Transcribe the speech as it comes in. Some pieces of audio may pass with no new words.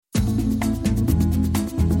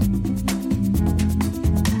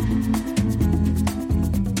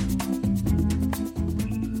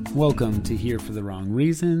Welcome to Here for the Wrong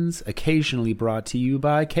Reasons, occasionally brought to you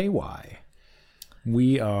by KY.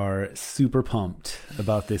 We are super pumped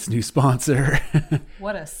about this new sponsor.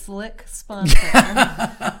 What a slick sponsor.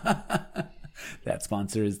 That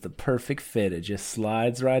sponsor is the perfect fit. It just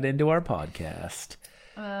slides right into our podcast.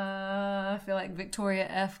 I feel like Victoria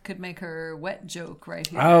F. could make her wet joke right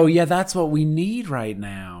here. Oh, yeah, that's what we need right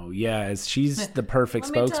now. Yeah, she's the perfect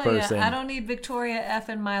Let me tell spokesperson. you, I don't need Victoria F.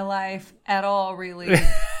 in my life at all, really.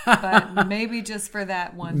 But maybe just for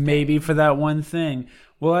that one thing. Maybe for that one thing.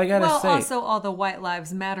 Well, I gotta say, also all the White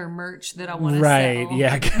Lives Matter merch that I want to right, sell.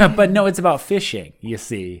 yeah. But no, it's about fishing, you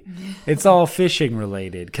see. It's all fishing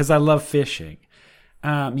related because I love fishing.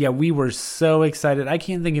 Yeah, we were so excited. I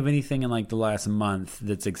can't think of anything in like the last month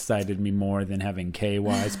that's excited me more than having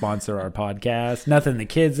KY sponsor our podcast. Nothing the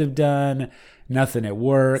kids have done, nothing at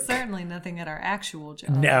work. Certainly nothing at our actual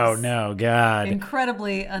jobs. No, God.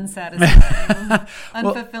 Incredibly unsatisfying,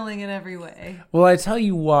 unfulfilling in every way. Well, I tell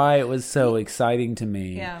you why it was so exciting to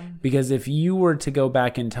me. Yeah. Because if you were to go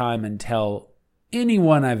back in time and tell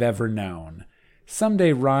anyone I've ever known,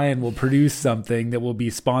 someday Ryan will produce something that will be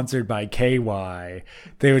sponsored by KY,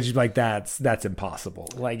 they would just be like, that's impossible.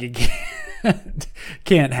 Like, it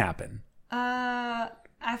can't happen.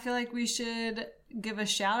 I feel like we should give a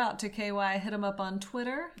shout out to KY. Hit him up on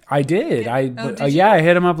Twitter. I did. Did yeah, I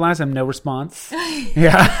hit him up last time. No response.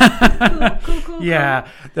 Yeah. Cool. Yeah.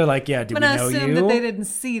 They're like, yeah, do we I'm know going to assume you? that they didn't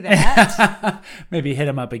see that. Maybe hit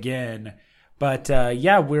him up again. But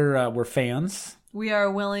yeah, we're fans. We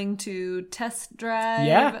are willing to test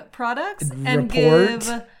drive products and Report.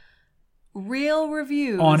 give real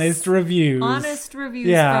reviews. Honest reviews.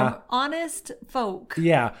 From honest folk.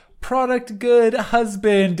 Yeah. Product good,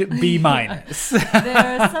 husband B-. There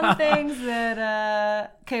are some things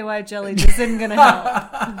that KY Jelly just isn't going to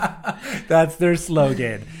help. That's their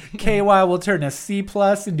slogan. KY will turn a C+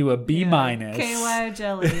 into a B-. KY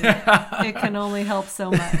Jelly. It can only help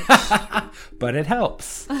so much. But it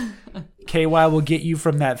helps. KY will get you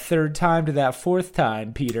from that third time to that fourth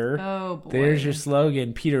time, Peter. Oh, boy. There's your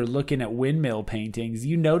slogan, Peter, looking at windmill paintings.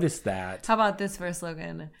 You noticed that. How about this for a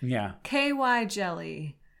slogan? Yeah. KY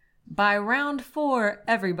Jelly. By round 4,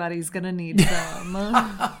 everybody's going to need some.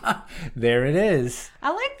 There it is.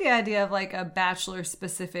 I like the idea of like a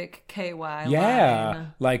bachelor-specific KY Yeah.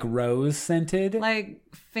 Like rose scented. Like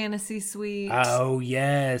Fantasy Suite. Oh,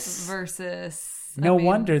 yes. Versus... No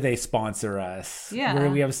wonder they sponsor us. Yeah.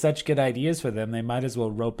 We have such good ideas for them. They might as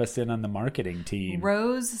well rope us in on the marketing team.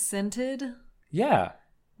 Rose-scented? Yeah.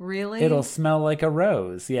 Really? It'll smell like a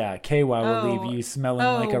rose. Yeah, KY will leave you smelling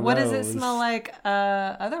like a rose. What does it smell like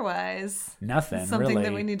otherwise? Nothing, Something really.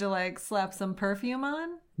 that we need to like slap some perfume on?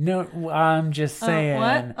 No, I'm just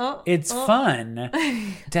saying it's fun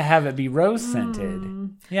to have it be rose scented.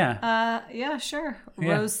 Yeah. Yeah, sure.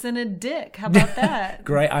 Yeah. Rose scented dick. How about that?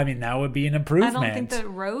 Great. I mean, that would be an I improvement. don't think that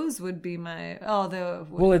rose would be my...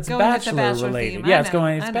 Well, it's going with the bachelor related. theme. Yeah, I it's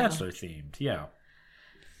know. bachelor themed. Yeah.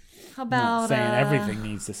 How I'm about... not saying everything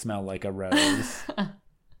needs to smell like a rose.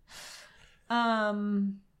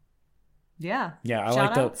 Yeah. Yeah, I Shout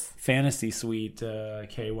like outs? the Fantasy Suite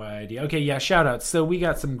KY idea. Okay, yeah, shout outs. So we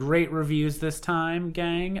got some great reviews this time,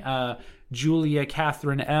 gang. Julia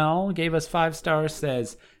Catherine L. gave us 5 stars,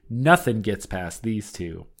 says, nothing gets past these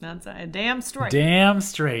two. That's a damn straight. Damn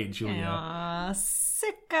straight, Julia.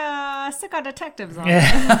 Sick of detectives on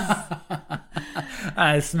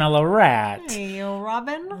I smell a rat. this. Hey,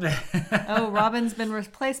 Robin. Robin's been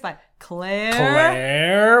replaced by Claire.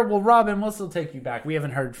 Claire. Well, Robin, we'll still take you back. We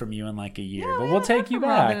haven't heard from you in like a year, but we'll take you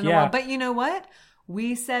back. Yeah. But you know what?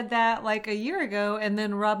 We said that like a year ago, and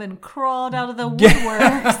then Robin crawled out of the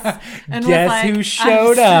woodworks. And Guess was like, who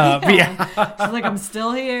showed up? Yeah. She's like, I'm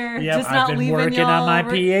still here. Yep, just I've not been leaving working y'all on my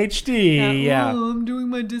over- PhD. Yeah. Oh, I'm doing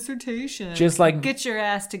my dissertation. Just like Get your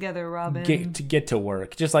ass together, Robin. get to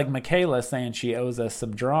work. Just like Michaela saying she owes us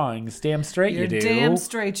some drawings. Damn straight You're you do. damn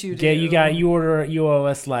straight you do. You owe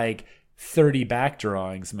us like 30 back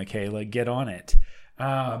drawings, Michaela. Get on it.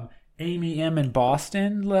 Amy M in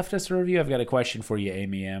Boston left us a review. I've got a question for you,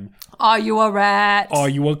 Amy M. Are you a rat? Are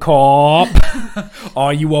you a cop?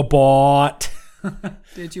 Are you a bot?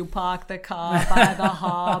 Did you park the car by the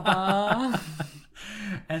harbor?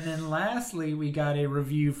 And then lastly, we got a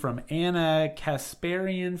review from Anna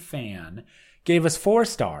Kasparian Fan. Gave us 4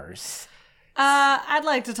 stars. I'd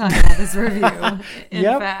like to talk about this review. In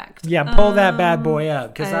fact, Yeah, pull that bad boy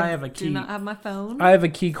up because I have a key. Do not have my phone. I have a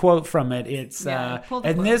key quote from it. It's pull the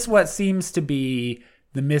and quote. this what seems to be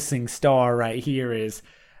the missing star right here is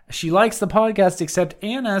She likes the podcast, except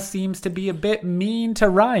Anna seems to be a bit mean to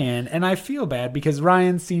Ryan, and I feel bad because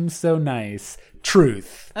Ryan seems so nice.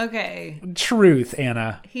 Truth. Okay. Truth,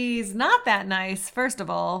 Anna. He's not that nice, first of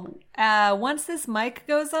all. Once this mic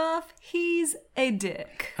goes off, he's a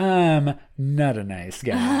dick. Not a nice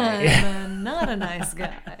guy. Not a nice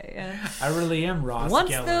guy. I really am Ross Once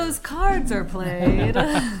Geller. those cards are played.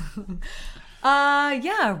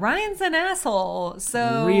 Yeah, Ryan's an asshole.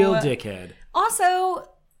 So Real dickhead. Also,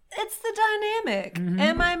 it's the dynamic.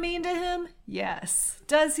 Am I mean to him? Yes.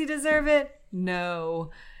 Does he deserve it? No.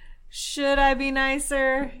 Should I be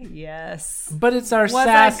nicer? Yes. But it's our Was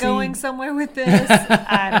sassy... I going somewhere with this?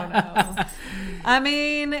 I don't know. I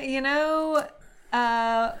mean,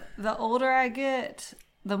 the older I get,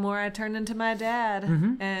 the more I turn into my dad.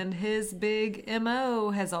 And his big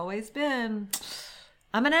MO has always been,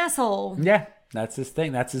 I'm an asshole. Yeah, that's his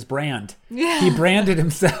thing. That's his brand. Yeah. He branded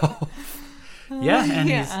himself. Yeah, and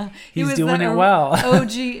He was he's doing the it well.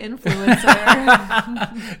 OG influencer.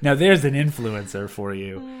 Now there's an influencer for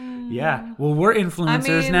you. Yeah. Well, we're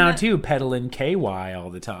influencers now too, peddling KY all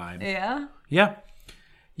the time. Yeah. Yeah.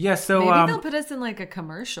 Yeah, so Maybe they'll put us in like a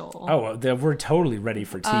commercial. oh, we're totally ready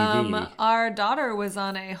for TV. Our daughter was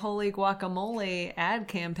on a Holy Guacamole ad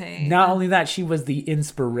campaign. Not only that, she was the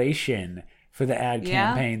inspiration for the ad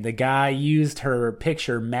campaign. The guy used her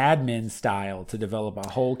picture Mad Men style to develop a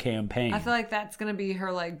whole campaign. I feel like that's going to be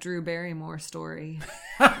her like Drew Barrymore story.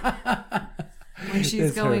 When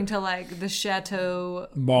she's going to like the Chateau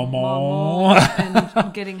Maman.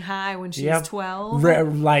 and getting high when she's 12.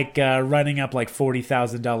 Running up like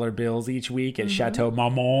 $40,000 bills each week at Chateau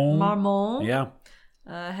Maman. Marmont. Yeah.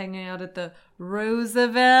 Hanging out at the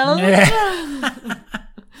Roosevelt.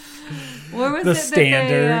 Where was The it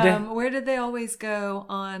Standard. That where did they always go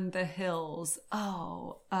on the hills?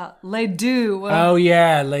 Oh, Les Deux. Oh,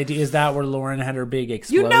 yeah. Lady, is that where Lauren had her big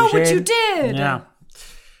explosion? You know what you did. Yeah.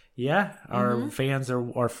 Yeah, our fans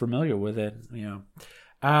are familiar with it.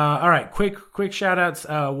 All right, quick shout outs.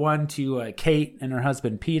 One to Kate and her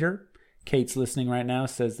husband Peter. Kate's listening right now,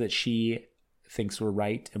 says that she thinks we're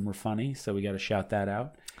right and we're funny, so we got to shout that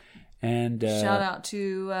out. And shout out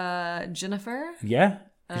to Jennifer. Yeah.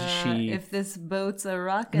 If this boat's a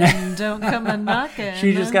rockin', don't come a knockin'.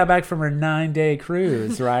 She just got back from her 9-day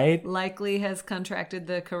cruise, right? Likely has contracted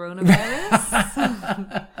the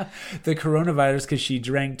coronavirus. The coronavirus because she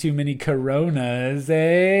drank too many Coronas,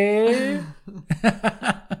 eh?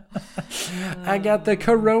 I got the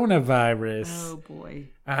coronavirus. Oh,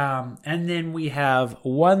 boy. And then we have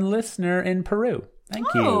one listener in Peru. Thank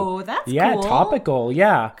you. Oh, that's cool. Yeah, topical.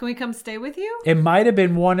 Yeah. Can we come stay with you? It might have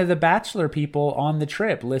been one of the Bachelor people on the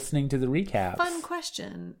trip listening to the recaps. Fun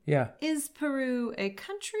question. Yeah. Is Peru a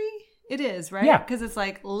country? It is, right? Yeah. Because it's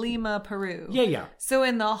like Lima, Peru. Yeah. So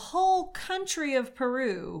in the whole country of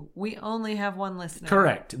Peru, we only have one listener.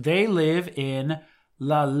 Correct. They live in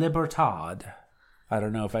La Libertad. I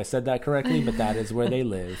don't know if I said that correctly, but that is where they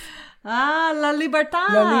live. La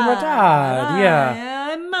Libertad. La Libertad, yeah.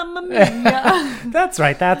 Mamma mia. That's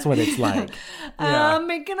right. That's what it's like. Yeah.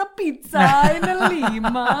 Making a pizza in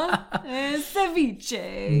Lima.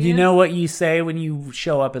 Ceviche. You know what you say when you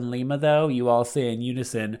show up in Lima, though? You all say in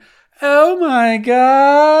unison, "Oh my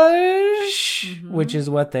gosh," which is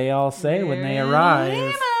what they all say when they arrive.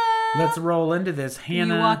 Lima. Let's roll into this,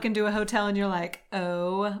 Hannah. You walk into a hotel and you're like,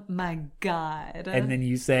 oh my God. And then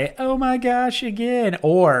you say, "Oh my gosh," again.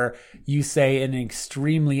 Or you say in an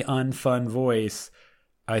extremely unfun voice,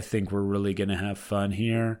 "I think we're really going to have fun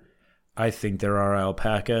here. I think there are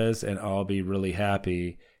alpacas, and I'll be really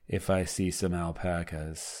happy if I see some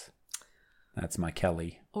alpacas." That's my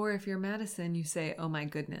Kelly. Or if you're Madison, you say, "Oh my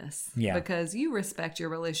goodness." Yeah. Because you respect your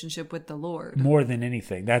relationship with the Lord. More than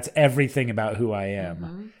anything. That's everything about who I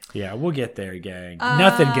am. Yeah, we'll get there, gang.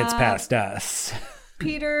 Nothing gets past us.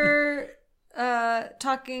 Peter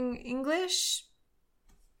talking English?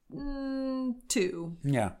 2.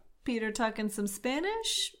 Yeah. Peter talking some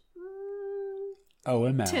Spanish?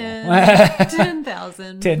 OML.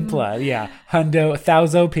 10,000. 10 plus, yeah. Hundo,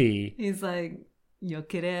 thouso P. He's like, yo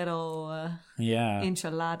quiero Yeah.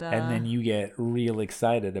 enchilada. And then you get real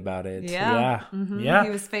excited about it. Yeah. Yeah. He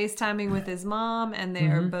was FaceTiming with his mom, and they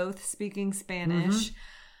are both speaking Spanish.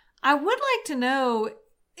 I would like to know,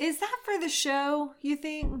 is that for the show, you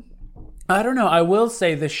think? I don't know. I will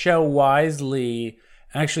say the show wisely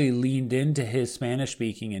actually leaned into his Spanish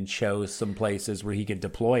speaking and chose some places where he could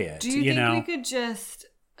deploy it. Do you think we could just...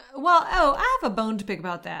 Well, I have a bone to pick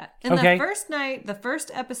about that. In the first night, the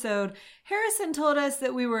first episode, Harrison told us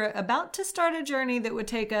that we were about to start a journey that would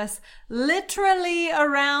take us literally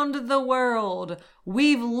around the world.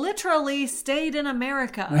 We've literally stayed in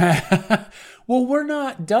America. Well, we're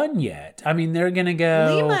not done yet. I mean, they're going to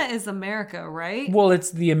go... Lima is America, right? Well,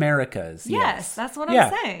 it's the Americas. Yes, that's what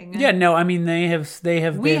I'm saying. Yeah, no, I mean, they have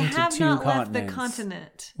We been to have two not continents. left the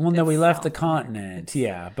continent. Well, no, we It's left the South continent.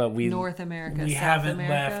 Yeah, but we... North America, We South haven't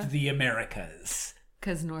America. left the Americas.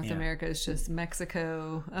 Because North America is just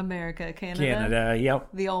Mexico, America, Canada, yep.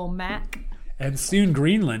 The old Mac. And soon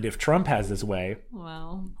Greenland, if Trump has his way.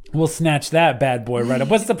 Well, We'll snatch that bad boy right up.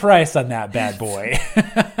 What's the price on that bad boy?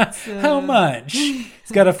 How much?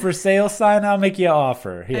 It's got a for sale sign. I'll make you an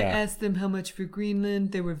offer. I Yeah. asked them how much for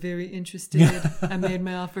Greenland. They were very interested. I made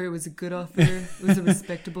my offer. It was a good offer. It was a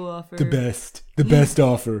respectable offer. The best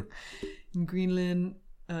offer. In Greenland,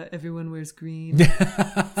 everyone wears green.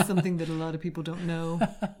 Something that a lot of people don't know.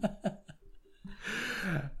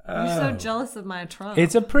 You're so jealous of my Trump.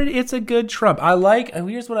 It's a good Trump.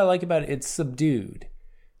 Here's what I like about it. It's subdued.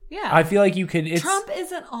 Yeah. I feel like you can. Trump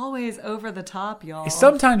isn't always over the top, y'all.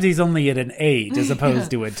 Sometimes he's only at an 8 as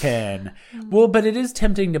opposed to a 10. Well, but it is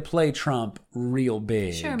tempting to play Trump real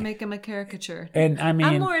big. Sure, make him a caricature. And I mean,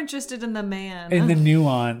 I'm more interested in the man. in the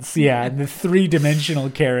nuance, yeah, and the 3-dimensional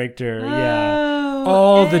character, yeah. Oh,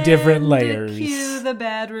 All the different and layers. Cue the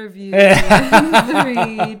bad review.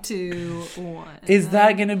 3, 2, 1. Is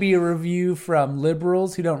that going to be a review from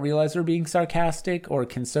liberals who don't realize we're being sarcastic, or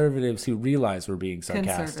conservatives who realize we're being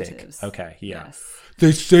sarcastic? Conservatives. Okay, yeah. Yes.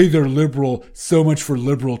 They say they're liberal, so much for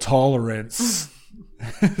liberal tolerance.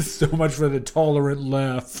 So much for the tolerant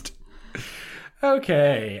left.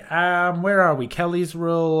 Okay, where are we? Kelly's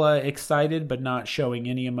real excited, but not showing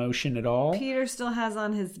any emotion at all. Peter still has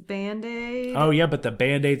on his Band-Aid. Oh, yeah, but the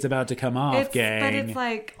Band-Aid's about to come off, gang. But it's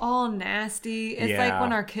like all nasty. It's Yeah. like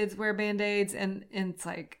when our kids wear Band-Aids and it's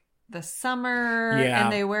like the summer Yeah.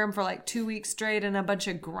 and they wear them for like 2 weeks straight and a bunch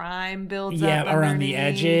of grime builds up Yeah, around the underneath.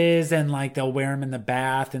 edges, and like they'll wear them in the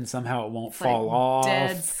bath and somehow it won't fall like off.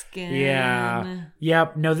 dead skin. Yeah.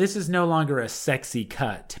 Yep. No, this is no longer a sexy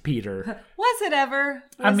cut, Peter. Was it ever?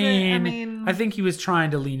 I Was it? mean, I think he was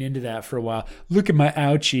trying to lean into that for a while. Look at my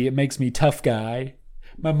ouchie. It makes me tough guy.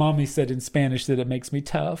 My mommy said in Spanish that it makes me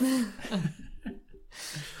tough.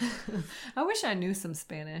 I wish I knew some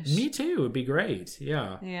Spanish. Me too. It'd be great.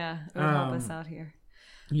 Yeah. Yeah, it would help us out here.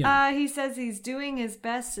 Yeah. He says he's doing his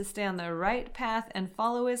best to stay on the right path and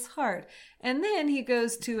follow his heart. And then he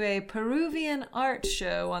goes to a Peruvian art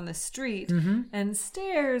show on the street and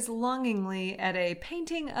stares longingly at a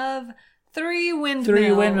painting of 3 windmills.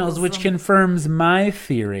 3 windmills, which confirms my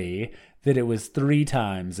theory that it was 3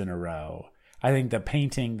 times in a row. I think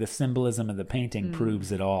the symbolism of the painting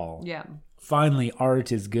proves it all. Yeah. Finally,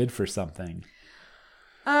 art is good for something.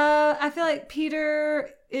 I feel like Peter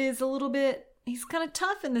is a little bit... He's kind of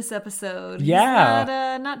tough in this episode. Yeah.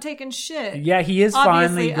 He's not taking shit. Yeah, he is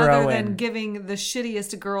Obviously, finally growing. other than giving the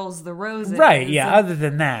shittiest girls the roses. Right, yeah, other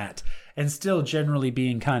than that. And still generally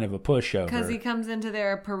being kind of a pushover. Because he comes into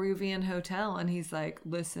their Peruvian hotel and he's like,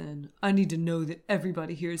 listen, I need to know that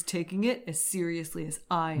everybody here is taking it as seriously as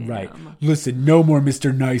I am. Right. Listen, no more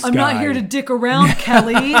Mr. Nice I'm Guy. not here to dick around,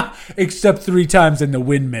 Kelly. Except 3 times in the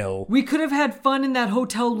windmill. We could have had fun in that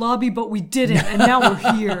hotel lobby, but we didn't, and now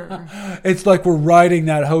we're here. It's like we're riding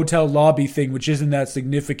that hotel lobby thing, which isn't that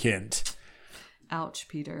significant. Ouch,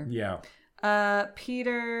 Peter. Yeah.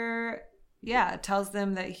 Peter... Yeah, tells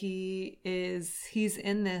them that he's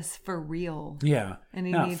in this for real. Yeah. And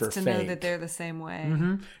he not needs for to know fake. that they're the same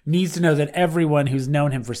way. Needs to know that everyone who's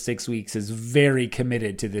known him for 6 weeks is very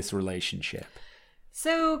committed to this relationship.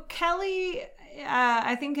 So Kelly,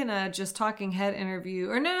 I think in a Just Talking Head interview,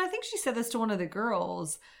 or no, I think she said this to one of the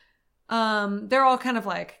girls. They're all kind of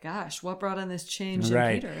like, gosh, what brought on this change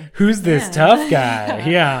in Peter? Who's this tough guy?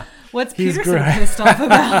 Yeah. What's He's Peter so great. pissed off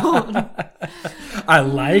about? I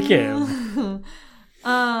like him.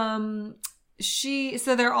 So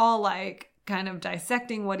they're all like kind of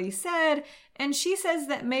dissecting what he said. And she says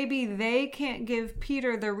that maybe they can't give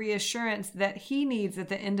Peter the reassurance that he needs at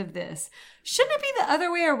the end of this. Shouldn't it be the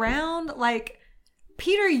other way around? Like,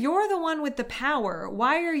 Peter, you're the one with the power.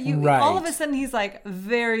 Why are you... Right. All of a sudden, he's like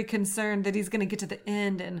very concerned that he's going to get to the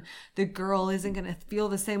end and the girl isn't going to feel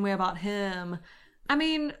the same way about him. I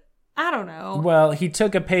mean... I don't know. Well, he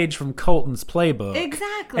took a page from Colton's playbook.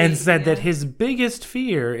 Exactly. And said that his biggest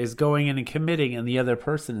fear is going in and committing and the other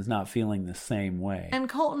person is not feeling the same way. And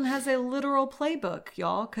Colton has a literal playbook,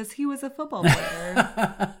 y'all, because he was a football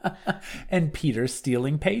player. And Peter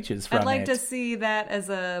stealing pages from it. I'd like to see that as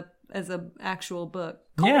a actual book.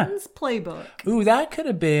 Colton's playbook. Ooh, that could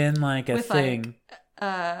have been like a With thing.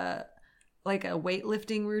 like a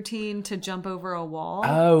weightlifting routine to jump over a wall.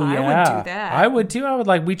 Oh, yeah. I would do that. I would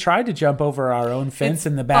too. We tried to jump over our own fence It's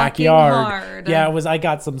in the fucking backyard. hard. Yeah, I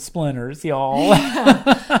got some splinters, y'all.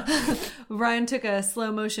 Ryan took a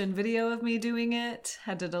slow motion video of me doing it.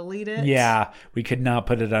 Had to delete it. Yeah, we could not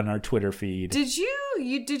put it on our Twitter feed. Did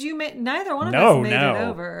you make, neither one of us made it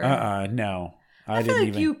over. No. I feel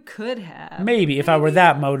like you could have. Maybe if I were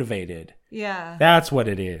that motivated. Yeah. That's what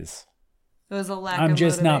it is. It was a lack I'm of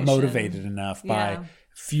just not motivation. motivated enough by Yeah.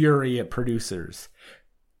 fury at producers.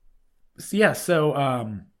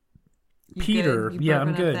 So You Peter, good? You yeah, I'm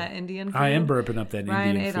burping up good. that Indian food? I am burping up that Ryan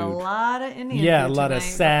Indian ate food. a lot of Indian Yeah, food a lot tonight of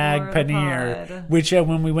sag before the paneer. pod. Which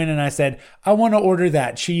when we went in, I said, I want to order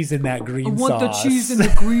that cheese and that green sauce. I want the cheese and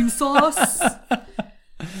the green sauce.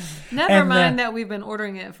 Never And mind that we've been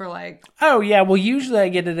ordering it for like... Oh, yeah. Well, usually I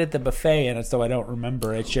get it at the buffet, and so I don't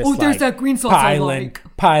remember. It's just there's that green sauce I like.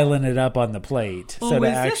 piling it up on the plate. Oh, so to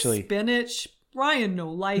is actually, this spinach? Ryan no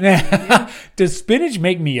like it. Does spinach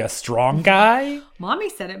make me a strong guy? Mommy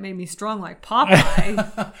said it made me strong like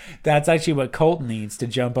Popeye. That's actually what Colt needs to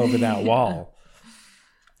jump over that wall.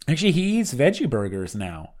 Actually, he eats veggie burgers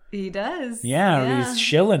now. He does. Yeah, he's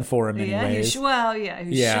shilling for him Yeah, anyways.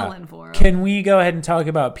 he's shilling for him. Can we go ahead and talk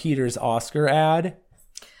about Peter's Oscar ad?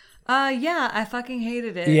 Yeah, I fucking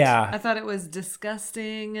hated it. Yeah. I thought it was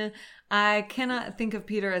disgusting. I cannot think of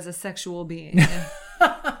Peter as a sexual being.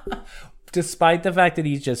 Despite the fact that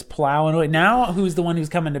he's just plowing away. Now, who's the one who's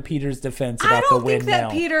coming to Peter's defense about I the don't windmill? think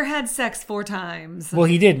that Peter had sex 4 times. Well,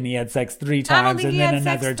 he didn't. He had sex 3 times I don't think and he then had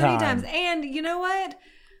another sex 3 time. times. And you know what?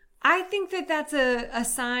 I think that that's a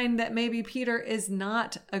sign that maybe Peter is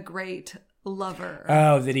not a great lover.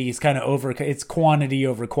 Oh, that he's kind of it's quantity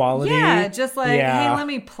over quality. Yeah, just like, hey, let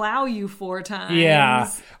me plow you 4 times. Yeah.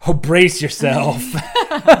 Oh, brace yourself.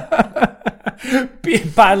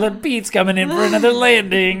 Pilot Pete's coming in for another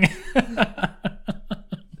landing.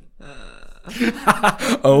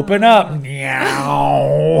 Open up.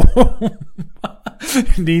 Meow.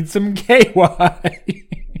 Need some KY.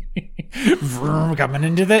 Vroom, coming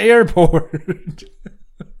into the airport.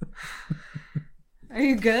 Are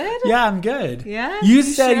you good? Yeah, I'm good. Yeah? You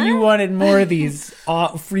said sure? you wanted more of these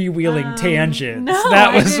freewheeling tangents. no,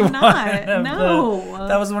 that was I did one not. of No.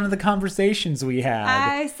 that was one of the conversations we had.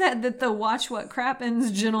 I said that the Watch What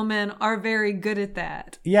Crappens gentlemen are very good at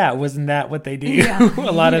that. Yeah, wasn't that what they do? Yeah.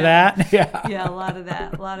 A lot of that? Yeah. Yeah, a lot of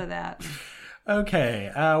that. A lot of that. Okay,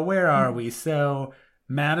 where are we? So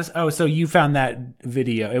Madison. Oh, so you found that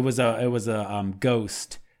video? It was a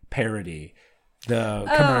ghost parody. The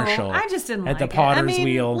commercial. Oh, I just didn't at like the it. Potter's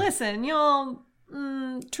Wheel. Listen, y'all.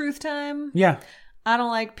 Truth time. Yeah. I don't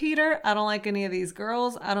like Peter. I don't like any of these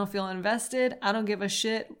girls. I don't feel invested. I don't give a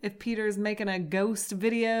shit if Peter's making a ghost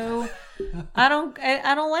video. I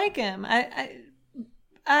don't like him.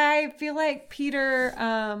 I feel like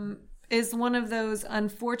Peter is one of those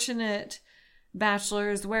unfortunate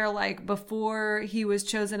bachelors where, like, before he was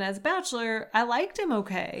chosen as bachelor, I liked him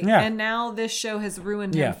okay. Yeah. And now this show has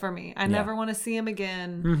ruined Yeah. him for me. I never want to see him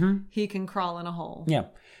again. Mm-hmm. He can crawl in a hole. Yeah.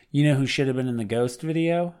 You know who should have been in the ghost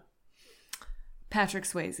video? Patrick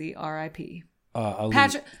Swayze, R.I.P.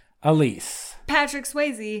 Elise. Patrick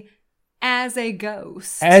Swayze as a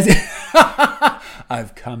ghost.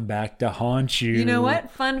 I've come back to haunt you. You know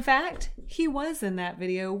what? Fun fact, he was in that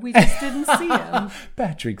video. We just didn't see him.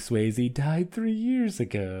 Patrick Swayze died 3 years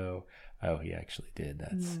ago. Oh, he actually did.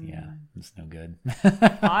 That's that's no good.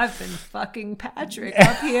 I've been fucking Patrick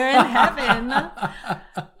up here in heaven.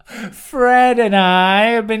 Fred and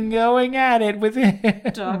I have been going at it with him.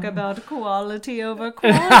 Talk about quality over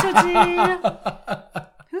quantity.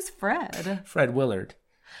 Who's Fred? Fred Willard.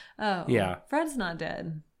 Oh, Yeah. Fred's not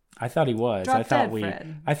dead. I thought he was. Drop dead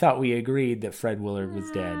Fred. I thought we agreed that Fred Willard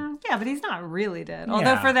was dead. Yeah, but he's not really dead. Although,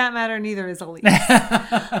 Yeah. for that matter, neither is Elise.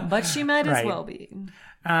 But she might as Right. well be.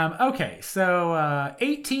 Okay, so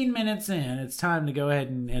 18 minutes in, it's time to go ahead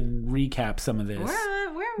and recap some of this.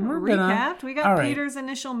 We're We're gonna- recapped. We got all right. Peter's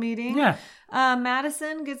initial meeting. Yeah.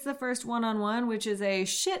 Madison gets the first one-on-one, which is a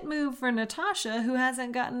shit move for Natasha, who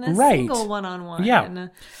hasn't gotten a Right. single one-on-one. Yeah.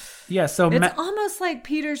 Yeah, so It's almost like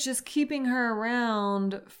Peter's just keeping her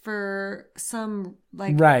around for some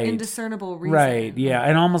Right. indiscernible reason. Right, yeah,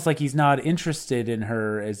 and almost like he's not interested in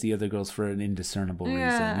her as the other girls for an indiscernible reason.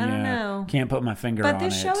 I don't know. Can't put my finger on But it.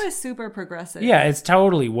 this show is super progressive. Yeah, it's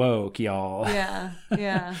totally woke, y'all. Yeah.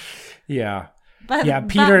 Yeah. But Yeah,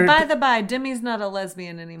 Peter- By the by, Demi's not a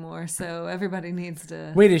lesbian anymore, so everybody needs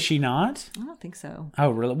to. Wait, is she not? I don't think so. Oh,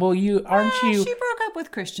 really? Well, aren't you? She broke up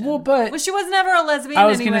with Christian. Well, but- she was never a lesbian I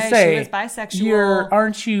was anyway. gonna say, she was bisexual.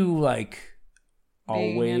 aren't you like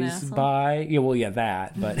Being an always asshole. buy. Yeah, well, yeah,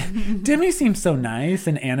 that. But Demi seems so nice,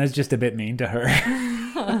 and Anna's just a bit mean to her.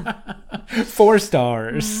 4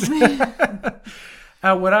 stars.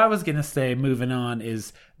 What I was gonna say, moving on,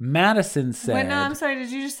 is Madison said, Wait, no, I'm sorry.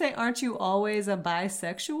 Did you just say, aren't you always a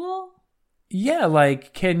bisexual? yeah,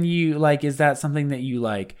 like, can you, like, is that something that you,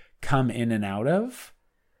 like, come in and out of?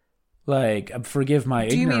 Like, forgive my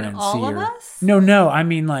Do you ignorance mean all here. of us? No, I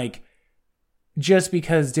mean, like, just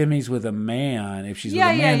because Demi's with a man, if she's with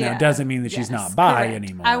a man now, doesn't mean that she's not bi correct.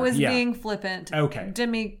 anymore. I was being flippant. Okay.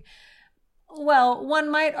 Demi. Well,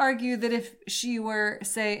 one might argue that if she were,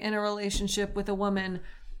 say, in a relationship with a woman,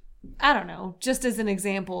 I don't know, just as an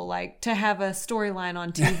example, like to have a storyline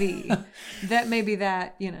on TV, that maybe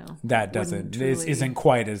that, That doesn't, truly... isn't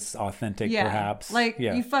quite as authentic, perhaps. Like,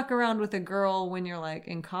 you fuck around with a girl when you're, like,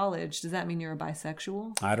 in college. Does that mean you're a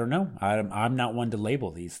bisexual? I don't know. I'm not one to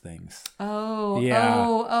label these things. Oh, Yeah.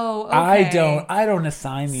 okay. I don't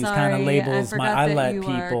assign these kind of Sorry, labels. I forgot I that let you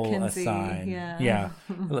are people Kinsey. assign. Yeah.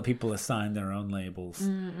 I let people assign their own labels.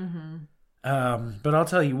 Mm-hmm. But I'll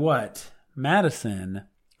tell you what, Madison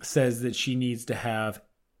says that she needs to have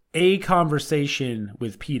a conversation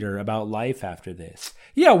with Peter about life after this.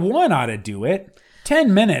 Yeah, one ought to do it.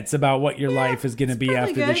 10 minutes about what your life is going to be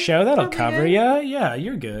after the show. That'll cover you. Yeah,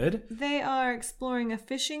 you're good. They are exploring a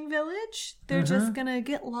fishing village. They're just going to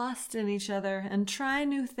get lost in each other and try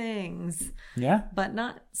new things. Yeah. But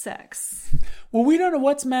not sex. Well, we don't know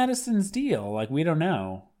what's Madison's deal. Like, we don't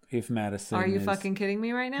know if Madison Are you fucking kidding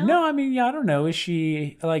me right now? No, I mean, yeah, I don't know. Is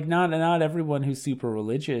she, like, not everyone who's super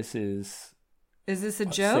religious is... Is this a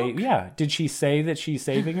joke? Did she say that she's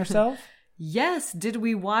saving herself? Yes. Did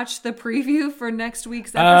we watch the preview for next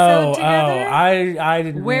week's episode together? I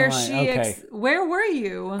didn't Where realize. she Okay. where were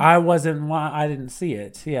you? I didn't see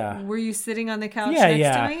it. Yeah. Were you sitting on the couch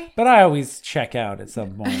next to me? But I always check out at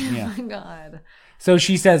some point. Yeah. Oh my God. So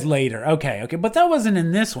she says later. Okay. But that wasn't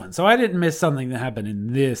in this one. So I didn't miss something that happened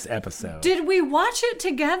in this episode. Did we watch it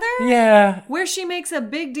together? Yeah. Where she makes a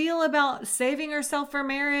big deal about saving herself for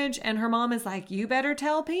marriage, and her mom is like, you better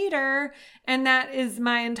tell Peter. And that is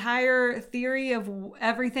my entire theory of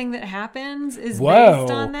everything that happens is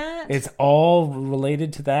based on that. It's all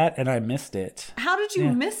related to that, and I missed it. How did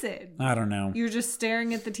you miss it? I don't know. You're just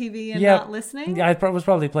staring at the TV and not listening? I was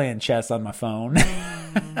probably playing chess on my phone.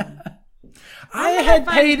 I had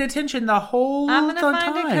paid attention the whole time. I'm going to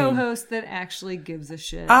find a co-host that actually gives a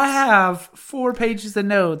shit. I have 4 pages of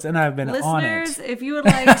notes, and I've been on it. Listeners, if you would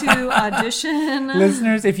like to audition.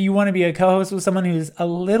 Listeners, if you want to be a co-host with someone who's a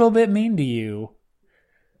little bit mean to you,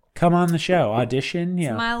 come on the show. Audition,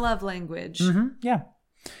 yeah. It's my love language. Mm-hmm, yeah.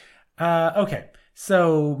 Okay.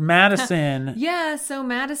 So Madison... So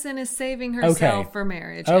Madison is saving herself for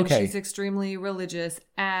marriage. And she's extremely religious,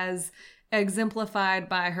 as exemplified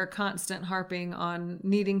by her constant harping on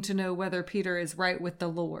needing to know whether Peter is right with the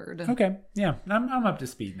Lord. Okay. Yeah. I'm up to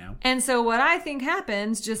speed now. And so what I think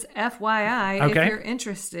happens, just FYI, if you're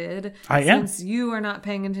interested, since you are not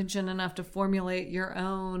paying attention enough to formulate your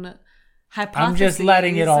own hypotheses. I'm just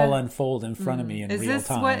letting it all unfold in front of me in real time. Is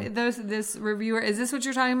this what this reviewer, is this what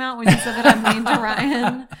you're talking about when you said that I'm mean to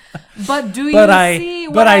Ryan? But do you see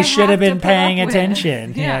what I should have been to put paying up with?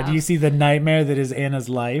 attention. Yeah. Do you see the nightmare that is Anna's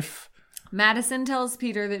life? Madison tells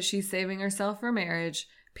Peter that she's saving herself for marriage.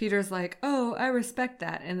 Peter's like, oh, I respect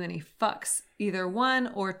that. And then he fucks either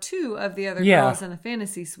 1 or 2 of the other girls in the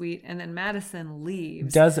fantasy suite. And then Madison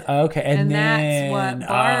leaves. And then, that's what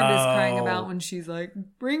Barb is crying about when she's like,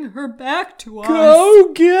 bring her back to us.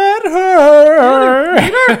 Go get her.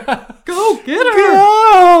 Peter, go get her.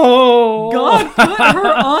 Go. God put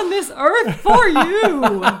her on this earth for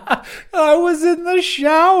you. I was in the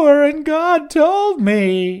shower and God told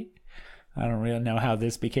me. I don't really know how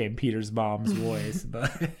this became Peter's mom's voice, but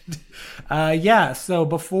so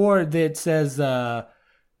before that says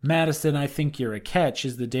Madison, I think you're a catch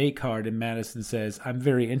is the date card, and Madison says, I'm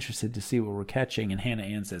very interested to see what we're catching, and Hannah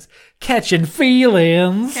Ann says, catching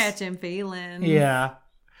feelings. Catching feelings. Yeah.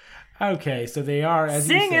 Okay, so they are, as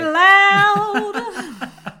singing you said, loud.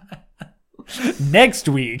 Next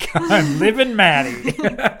week on Living Maddie.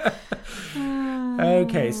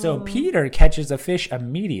 Okay, so Peter catches a fish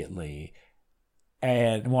immediatay.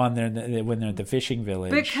 And when they're at the fishing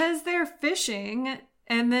village. Because they're fishing.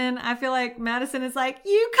 And then I feel like Madison is like,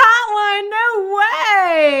 you caught one, no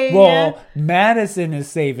way. Well, Madison is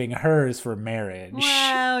saving hers for marriage.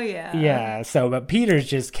 Well, yeah. Yeah, but Peter's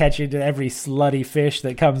just catching every slutty fish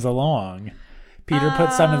that comes along. Peter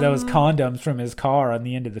put some of those condoms from his car on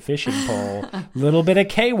the end of the fishing pole. Little bit of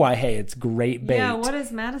KY. Hey, it's great bait. Yeah, what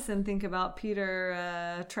does Madison think about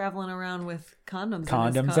Peter traveling around with condoms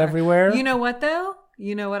in his car? Everywhere? You know what, though?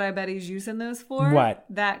 You know what I bet he's using those for? What?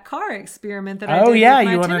 That car experiment that I did. Oh, yeah. with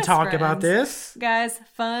my You want to tennis talk about friends. this? Guys,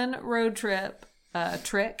 fun road trip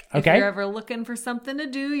trick. If Okay. you're ever looking for something to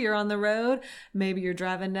do, you're on the road. Maybe you're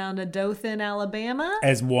driving down to Dothan, Alabama.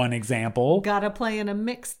 As one example. Gotta play in a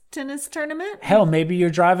mixed tennis tournament. Hell, maybe you're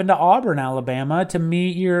driving to Auburn, Alabama to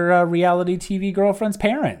meet your reality TV girlfriend's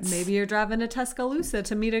parents. Maybe you're driving to Tuscaloosa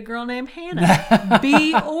to meet a girl named Hannah.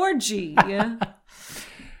 B or G.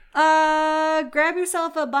 Grab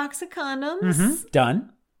yourself a box of condoms.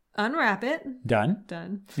 Done. Unwrap it. Done.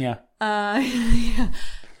 Done. Yeah. Yeah.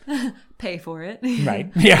 Pay for it.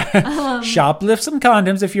 Right. Yeah. Shoplift some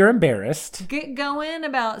condoms if you're embarrassed. Get going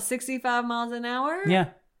about 65 miles an hour. Yeah.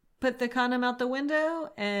 Put the condom out the window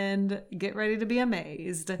and get ready to be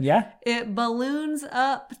amazed. Yeah. It balloons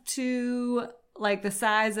up to like the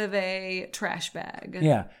size of a trash bag.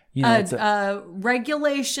 Yeah. You know, it's A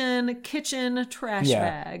regulation kitchen trash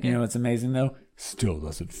bag. You know what's amazing though? Still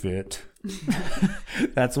doesn't fit.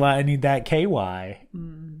 That's why I need that KY.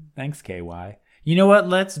 Thanks, KY. You know what?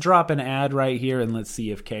 Let's drop an ad right here and let's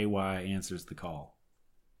see if KY answers the call.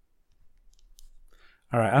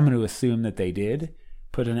 All right, I'm going to assume that they did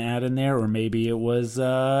put an ad in there, or maybe it was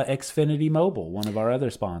Xfinity Mobile, one of our other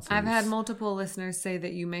sponsors. I've had multiple listeners say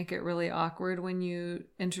that you make it really awkward when you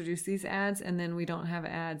introduce these ads, and then we don't have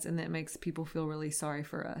ads, and that makes people feel really sorry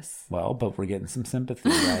for us. Well, but we're getting some sympathy,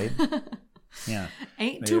 right? Yeah.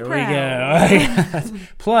 Ain't There too we proud. go.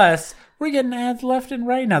 Plus, we're getting ads left and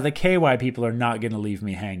right. Now, the KY people are not going to leave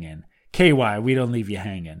me hanging. KY, we don't leave you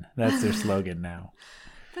hanging. That's their slogan now.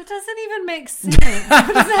 That doesn't even make sense.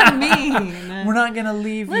 What does that mean? We're not going to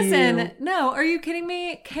leave you. Listen, no, are you kidding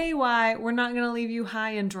me? KY, we're not going to leave you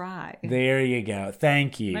high and dry. There you go.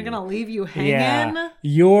 Thank you. We're not going to leave you hanging. Yeah.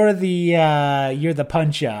 You're the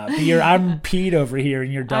punch up. I'm Pete over here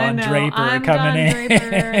and you're Don Draper I'm coming Don in.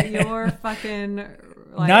 Draper, you're fucking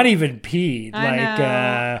like, not even Pete.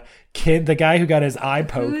 Kid, the guy who got his eye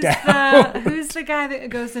poked out. Who's the guy that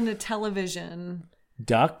goes into television?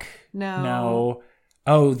 Duck? No.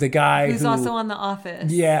 Oh, the guy who's also on The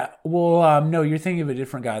Office. Yeah. Well, no, you're thinking of a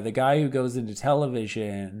different guy. The guy who goes into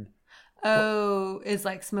television. Oh, is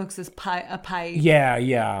like smokes a pipe.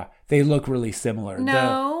 Yeah. They look really similar.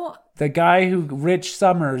 No. The guy who Rich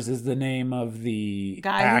Summers is the name of the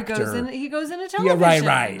guy actor. he goes into television. Yeah,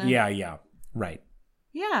 right. Yeah. Right.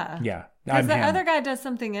 Yeah. Yeah. Because the other guy does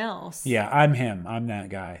something else. Yeah, I'm him. I'm that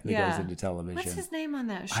guy that goes into television. What's his name on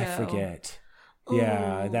that show? I forget.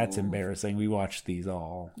 Yeah, that's embarrassing. We watched these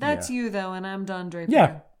all. That's you, though, and I'm Don Draper.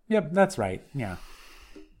 Yeah. Yep, that's right. Yeah.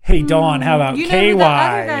 Hey, Dawn, how about KY? You know who the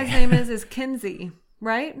other guy's name is Kinsey,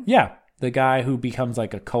 right? Yeah, the guy who becomes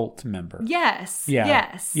like a cult member. Yes. Yeah.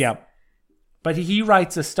 Yes. Yep. But he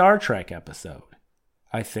writes a Star Trek episode,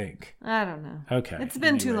 I think. I don't know. Okay. It's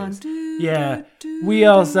been too long. Yeah. We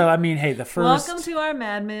also, I mean, hey, the first... Welcome to our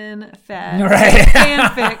Mad Men Fat Right.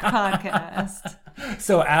 Fanfic podcast.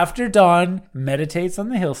 So after Dawn meditates on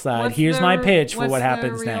the hillside, here's my pitch for what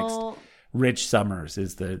happens next. Rich Summers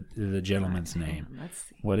is the gentleman's name. Let's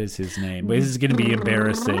see. What is his name? This is going to be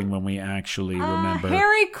embarrassing when we actually remember.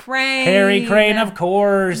 Harry Crane. Harry Crane, of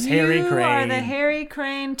course. Harry Crane. You are the Harry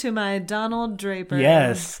Crane to my Donald Draper.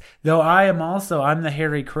 Yes. Though I'm the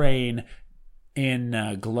Harry Crane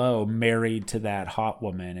in Glow, married to that hot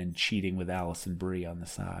woman and cheating with Alison Brie on the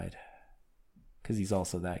side. Because he's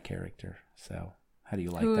also that character. So, how do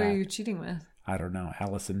you like that? Who are you cheating with? I don't know.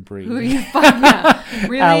 Alison Brie. Who are you fucking now?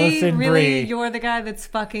 Really? Alison really? Brie. You're the guy that's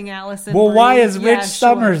fucking Alison Well, Brie? why is Rich sure.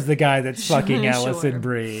 Summers the guy that's fucking Sure. Alison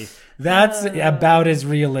Brie? That's about as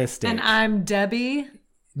realistic. And I'm Debbie?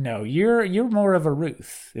 No, you're more of a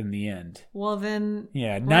Ruth in the end. Well, then...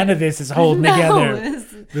 Yeah, none of this is holding No,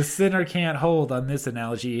 together. The center can't hold on this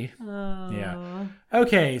analogy. Yeah.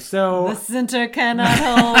 Okay, so... The center cannot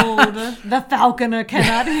hold. The falconer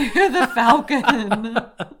cannot hear the falcon.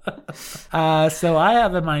 So I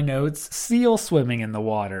have in my notes, seal swimming in the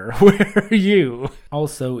water. Where are you?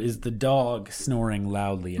 Also, is the dog snoring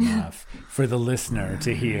loudly enough for the listener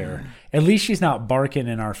to hear? At least she's not barking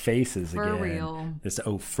in our faces again. For real.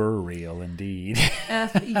 For real, indeed.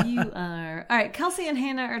 F-U-R. All right, Kelsey and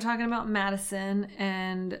Hannah are talking about Madison,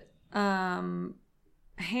 and Hannah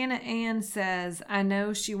Ann says, I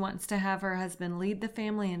know she wants to have her husband lead the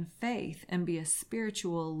family in faith and be a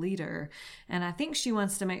spiritual leader. And I think she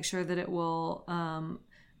wants to make sure that it will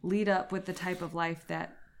lead up with the type of life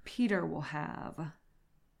that Peter will have.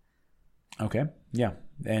 Okay, yeah.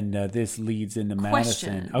 And this leads into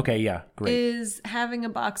Question. Madison. Okay, yeah, great. Is having a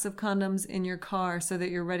box of condoms in your car so that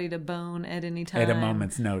you're ready to bone at any time At a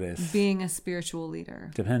moment's notice. being a spiritual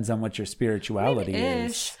leader? Depends on what your spirituality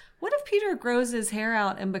is. What if Peter grows his hair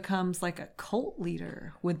out and becomes like a cult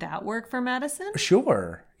leader? Would that work for Madison?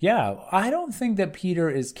 Sure. Yeah. I don't think that Peter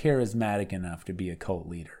is charismatic enough to be a cult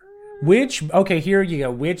leader. Here you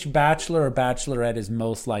go. Which bachelor or bachelorette is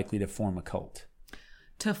most likely to form a cult?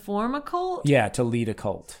 To form a cult? Yeah, to lead a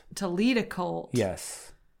cult. To lead a cult.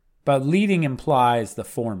 Yes. But leading implies the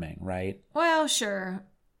forming, right? Well, sure.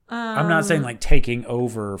 I'm not saying like taking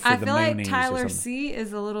over for the Moonies. I feel like Tyler C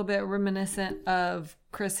is a little bit reminiscent of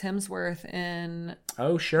Chris Hemsworth in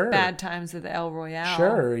Bad Times at the El Royale.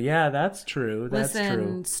 Sure, yeah, that's true.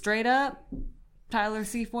 Listen, straight up, Tyler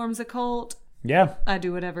C forms a cult. Yeah. I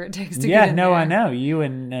do whatever it takes to get in there. I know. You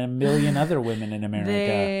and a million other women in America.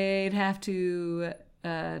 They'd have to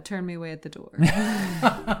turn me away at the door.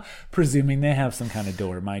 Presuming they have some kind of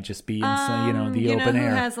door. It might just be in the open air. You know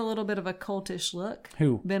who has a little bit of a cultish look?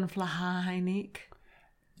 Who? Ben Flaheinik.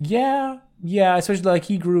 Yeah, especially like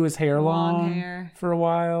he grew his hair long hair for a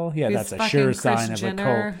while. Yeah, that's a sure sign of a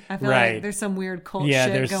cult. I feel like there's some weird cult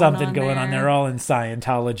shit there's something going on. They're all in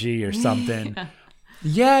Scientology or something.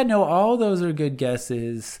 Yeah, no, all those are good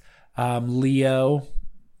guesses. Leo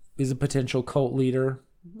is a potential cult leader.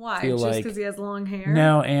 Why? Just because he has long hair?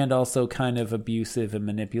 No, and also kind of abusive and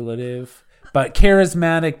manipulative. But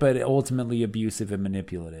charismatic, but ultimately abusive and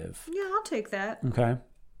manipulative. Yeah, I'll take that. Okay.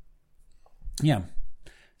 Yeah.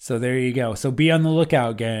 So there you go. So be on the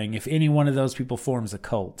lookout, gang. If any one of those people forms a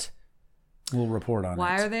cult, we'll report on it.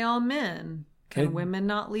 Why are they all men? Can women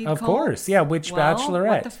not lead cults? Of course. Yeah, which bachelorette?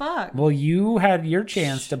 What the fuck? Well, you had your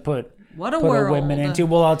chance to put a world. Women into.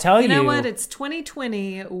 Well, I'll tell you. You know what? It's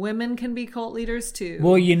 2020. Women can be cult leaders too.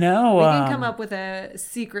 Well, we can come up with a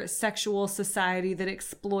secret sexual society that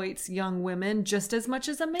exploits young women just as much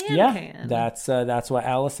as a man can. That's what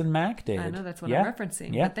Allison Mack did. I know that's what I'm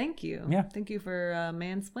referencing. Yeah. But thank you. Yeah. Thank you for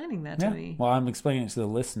mansplaining that to me. Well, I'm explaining it to the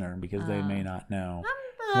listener because they may not know.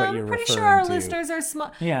 What you're I'm pretty referring sure our to. Listeners are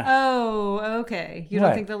smart. Yeah. Oh, okay. You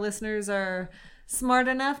don't think the listeners are smart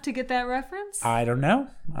enough to get that reference? I don't know.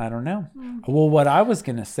 Well, what I was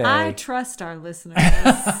going to say... I trust our listeners.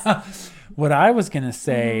 What I was going to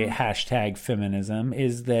say, #feminism,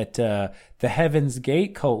 is that the Heaven's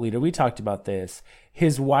Gate cult leader, we talked about this,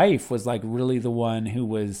 his wife was like really the one who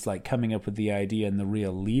was like coming up with the idea and the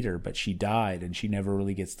real leader, but she died and she never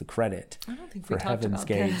really gets the credit I don't think for we talked Heaven's about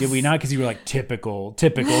Gate. this. Did we not? Because you were like typical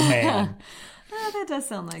man. That does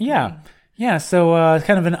sound like me. Yeah, so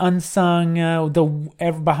kind of an unsung,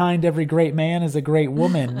 behind every great man is a great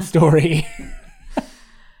woman story.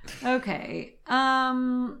 Okay.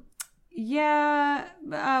 One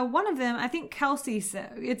of them, I think Kelsey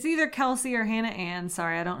said, it's either Kelsey or Hannah Ann,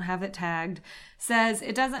 sorry, I don't have it tagged, says,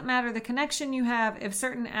 it doesn't matter the connection you have. If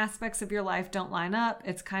certain aspects of your life don't line up,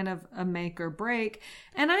 it's kind of a make or break.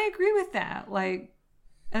 And I agree with that. Like,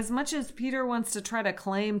 as much as Peter wants to try to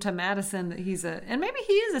claim to Madison that and maybe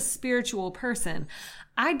he is a spiritual person,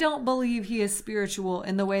 I don't believe he is spiritual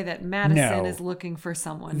in the way that Madison is looking for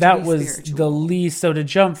someone that to be was spiritual. The least. So to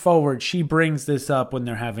jump forward, she brings this up when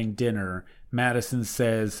they're having dinner. Madison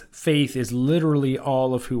says, faith is literally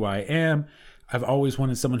all of who I am. I've always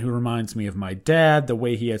wanted someone who reminds me of my dad. The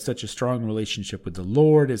way he had such a strong relationship with the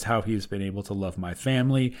Lord is how he's been able to love my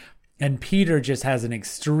family. And Peter just has an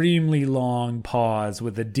extremely long pause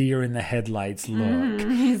with a deer in the headlights look.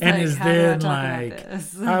 And like, is then like,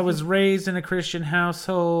 I was raised in a Christian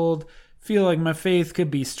household, feel like my faith could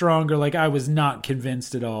be stronger. Like I was not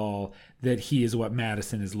convinced at all that he is what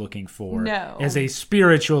Madison is looking for as a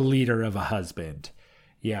spiritual leader of a husband.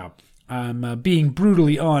 Yeah. I'm being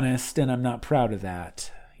brutally honest and I'm not proud of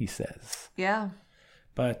that, he says. Yeah.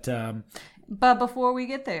 But before we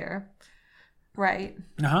get there... Right.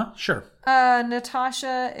 Sure.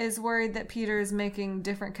 Natasha is worried that Peter is making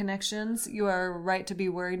different connections. You are right to be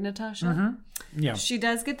worried, Natasha. Mm-hmm. Yeah. She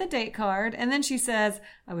does get the date card, and then she says,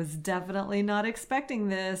 I was definitely not expecting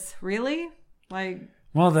this. Really? Like...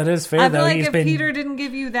 Well, that is fair, I feel like if Peter didn't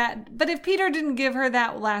give you that... But if Peter didn't give her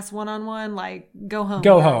that last one-on-one, like, go home,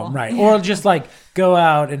 Go girl. home, right. Or just, like, go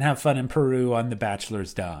out and have fun in Peru on the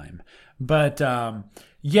bachelor's dime. But,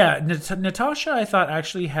 Natasha, I thought,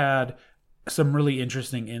 actually had... some really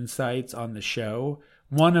interesting insights on the show.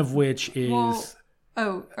 One of which is...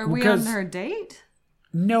 are we on her date?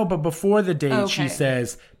 No, but before the date, she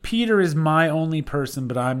says, Peter is my only person,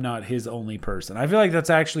 but I'm not his only person. I feel like that's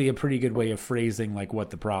actually a pretty good way of phrasing like what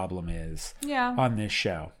the problem is on this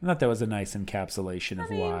show. I thought that was a nice encapsulation of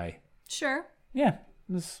why. Sure. Yeah.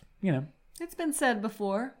 It was, It's been said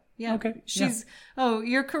before. Yeah. Okay.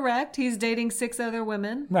 You're correct. He's dating 6 other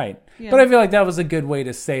women. Right. Yeah. But I feel like that was a good way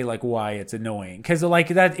to say like why it's annoying. Because like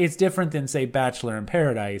that, it's different than say Bachelor in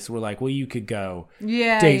Paradise where like, well, you could go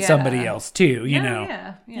date somebody else too, you know?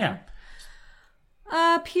 Yeah.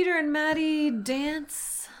 Peter and Maddie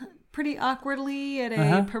dance pretty awkwardly at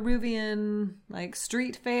a Peruvian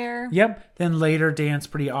street fair. Yep. Then later dance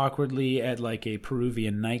pretty awkwardly at like a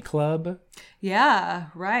Peruvian nightclub. Yeah,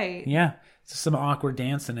 right. Yeah. Some awkward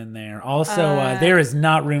dancing in there. Also, there is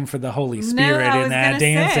not room for the Holy Spirit in that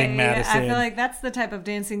dancing, Madison. I feel like that's the type of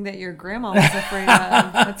dancing that your grandma was afraid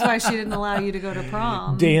of. That's why she didn't allow you to go to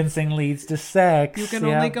prom. Dancing leads to sex. You can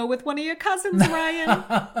only go with one of your cousins, Ryan.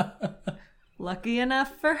 Lucky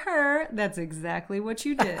enough for her, that's exactly what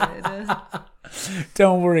you did.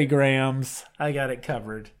 Don't worry, Grams. I got it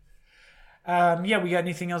covered. Yeah, we got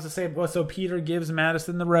anything else to say? Well, so Peter gives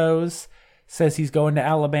Madison the rose. Says he's going to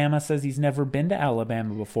Alabama. Says he's never been to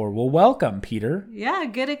Alabama before. Well, welcome, Peter. Yeah,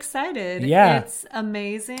 get excited. Yeah. It's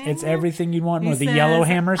amazing. It's everything you'd want more. The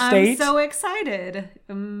Yellowhammer State. I'm so excited.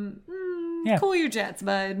 Cool your jets,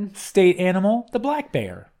 bud. State animal, the black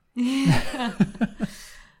bear.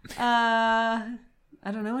 I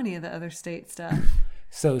don't know any of the other state stuff.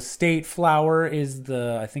 So state flower is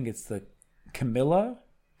I think it's the Camilla.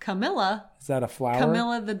 Camilla? Is that a flower?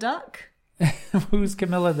 Camilla the duck? Who's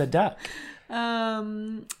Camilla the duck?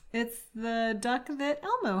 It's the duck that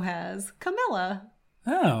Elmo has. Camilla.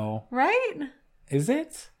 Oh. Right? Is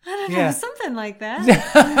it? I don't know. Something like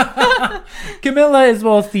that. Camilla is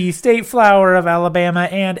both the state flower of Alabama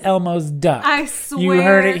and Elmo's duck. I swear. You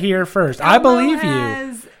heard it here first. Elmo I believe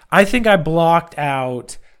you. I think I blocked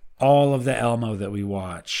out all of the Elmo that we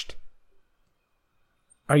watched.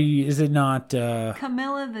 Is it not?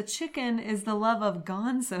 Camilla the chicken is the love of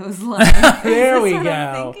Gonzo's life. There we go.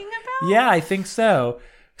 I'm thinking about? Yeah, I think so.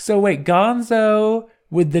 So wait, Gonzo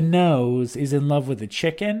with the nose is in love with the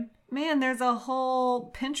chicken? Man, there's a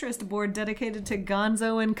whole Pinterest board dedicated to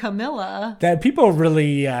Gonzo and Camilla. That people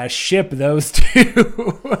really ship those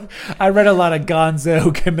two. I read a lot of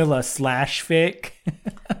Gonzo Camilla /fic.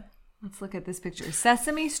 Let's look at this picture.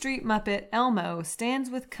 Sesame Street Muppet Elmo stands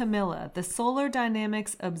with Camilla, the Solar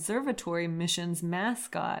Dynamics Observatory mission's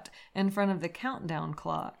mascot, in front of the countdown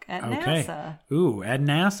clock at NASA. Ooh, at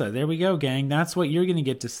NASA. There we go, gang. That's what you're going to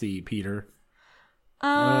get to see, Peter.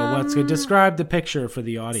 What's good? Describe the picture for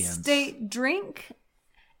the audience. State drink,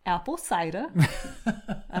 apple cider.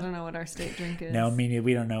 I don't know what our state drink is. No,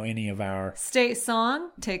 we don't know any of our... State song,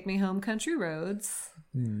 Take Me Home Country Roads.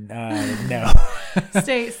 No.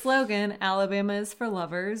 State slogan, Alabama is for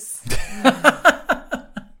lovers.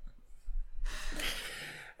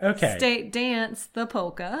 Okay. State dance, the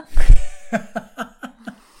polka.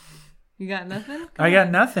 You got nothing? I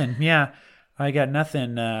got nothing. Yeah. I got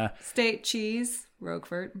nothing. State cheese,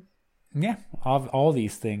 Roquefort. Yeah. All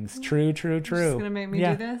these things. True. You're just going to make me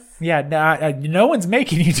do this? Yeah. No one's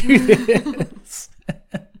making you do this.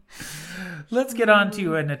 Let's get on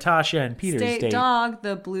to Natasha and Peter's date. State dog,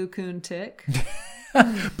 the blue coon tick.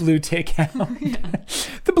 Blue tick hound.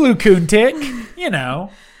 The blue coon tick.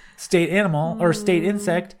 State animal or state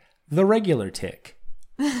insect, the regular tick.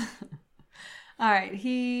 All right.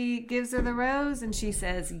 He gives her the rose and she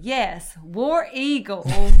says, yes, War Eagle.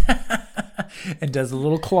 And does a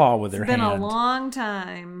little claw with her hand. It's been a long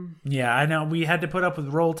time. Yeah, I know. We had to put up with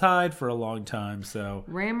Roll Tide for a long time, so.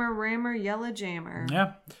 Rammer, yellow jammer.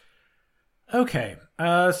 Yeah. Okay,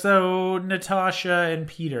 so Natasha and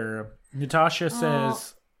Peter. Natasha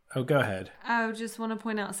says, go ahead. I just want to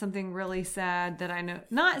point out something really sad that I know.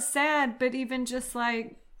 Not sad, but even just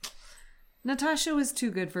Natasha was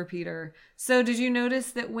too good for Peter. So did you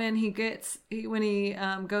notice that when he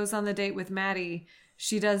goes on the date with Maddie,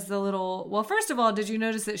 she does the little... Well, first of all, did you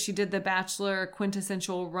notice that she did the Bachelor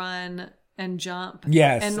quintessential run and jump?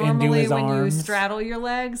 Yes, and normally when arms. you straddle your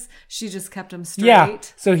legs, she just kept them straight. Yeah,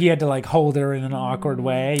 so he had to hold her in an awkward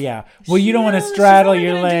way. Yeah. Well, you don't want to straddle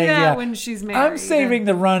your leg. Do that yeah. when she's married. I'm saving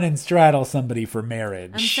the run and straddle somebody for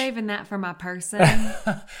marriage. I'm saving that for my person.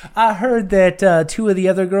 I heard that two of the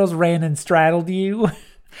other girls ran and straddled you.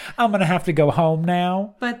 I'm gonna have to go home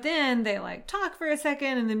now. But then they talk for a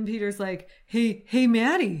second, and then Peter's like, "Hey,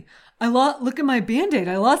 Maddie, look at my Band-Aid.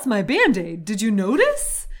 I lost my Band-Aid. Did you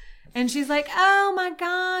notice?" And she's like, oh my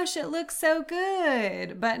gosh, it looks so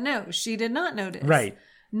good. But no, she did not notice. Right.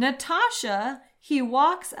 Natasha, he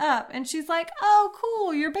walks up and she's like, oh,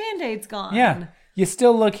 cool, your Band-Aid's gone. Yeah. You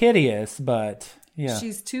still look hideous, but yeah.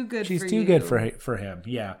 She's too good for you. She's too good for him.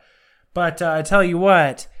 Yeah. But I tell you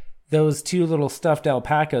what, those two little stuffed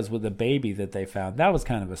alpacas with a baby that they found, that was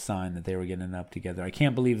kind of a sign that they were getting up together. I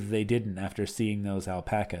can't believe that they didn't after seeing those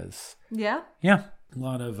alpacas. Yeah? Yeah. A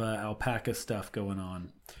lot of alpaca stuff going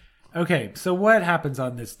on. Okay, so what happens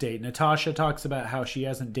on this date? Natasha talks about how she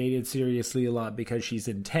hasn't dated seriously a lot because she's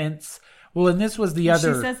intense, Well, and this was the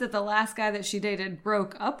other. She says that the last guy that she dated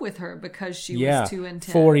broke up with her because she was too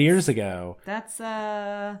intense. 4 years ago. That's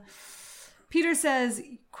Peter says,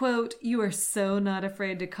 quote, "You are so not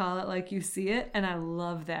afraid to call it like you see it," and I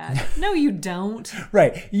love that. No, you don't.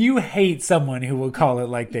 Right. You hate someone who will call it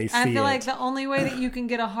like they see it. I feel like the only way that you can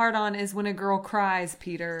get a hard on is when a girl cries,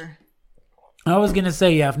 Peter. I was going to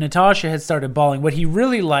say, yeah, if Natasha had started bawling, what he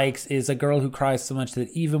really likes is a girl who cries so much that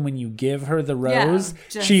even when you give her the rose,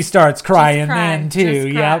 she starts crying then too.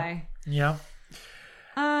 Yep. Yep.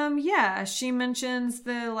 Yeah, she mentions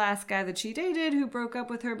the last guy that she dated who broke up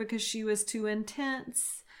with her because she was too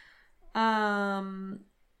intense. I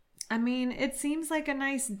mean, it seems like a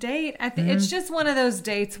nice date. I think it's just one of those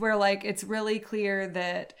dates where like it's really clear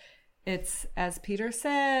that it's, as Peter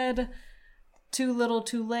said, too little,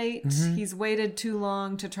 too late. He's waited too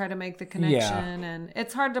long to try to make the connection, and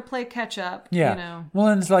it's hard to play catch up. Yeah. You know. Well,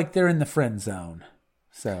 and it's like they're in the friend zone.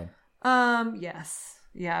 So. Yes.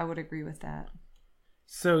 Yeah, I would agree with that.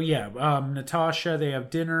 So yeah, Natasha, they have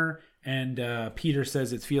dinner, and Peter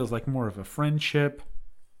says it feels like more of a friendship.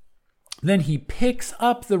 Then he picks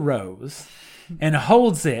up the rose and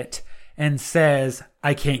holds it and says,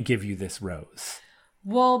 "I can't give you this rose."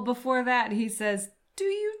 Well, before that, he says, "Do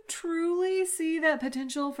you truly see that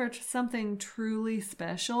potential for something truly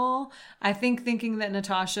special?" I think thinking that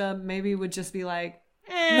Natasha maybe would just be like,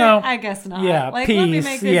 no, I guess not. Yeah, like, peace, let me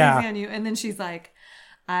make this easy on you. And then she's like,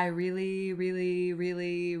 "I really, really,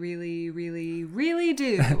 really, really, really, really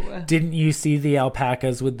do." Didn't you see the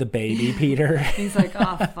alpacas with the baby, Peter? He's like,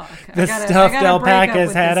 "Oh, fuck. The stuffed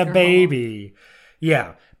alpacas had a baby."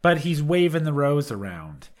 Yeah, but he's waving the rose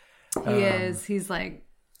around. He is. He's like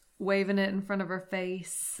waving it in front of her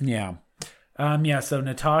face. Yeah. So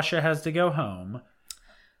Natasha has to go home.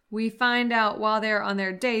 We find out while they're on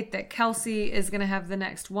their date that Kelsey is going to have the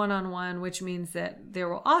next one-on-one, which means that there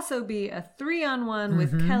will also be a 3-on-1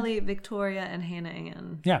 with Kelly, Victoria, and Hannah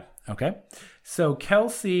Ann. Yeah, okay. So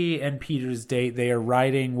Kelsey and Peter's date, they are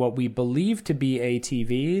riding what we believe to be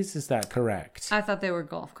ATVs. Is that correct? I thought they were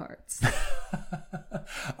golf carts.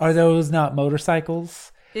 Are those not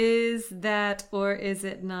motorcycles? Is that or is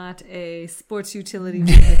it not a sports utility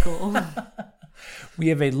vehicle? We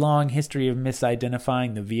have a long history of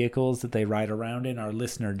misidentifying the vehicles that they ride around in. Our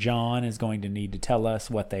listener, John, is going to need to tell us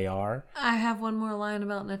what they are. I have one more line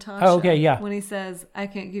about Natasha. Oh, okay, yeah. When he says, "I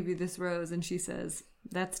can't give you this rose," and she says,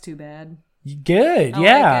 "That's too bad." Good,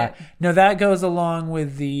 yeah. Like it. No, that goes along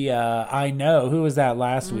with the I know. Who was that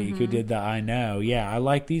last week who did the I know? Yeah, I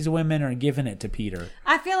like these women are giving it to Peter.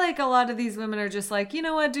 I feel like a lot of these women are just like, you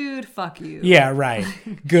know what, dude? Fuck you. Yeah, right.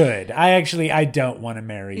 Good. I don't want to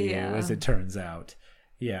marry you, as it turns out.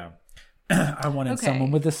 Yeah. I wanted someone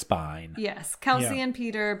with a spine. Yes. Kelsey and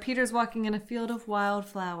Peter. Peter's walking in a field of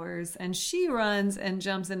wildflowers, and she runs and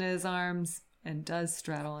jumps into his arms and does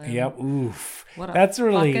straddle him. Yep. Oof. What a that's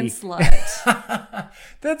really fucking slut.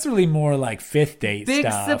 That's really more like fifth date Big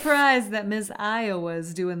stuff. surprise that Miss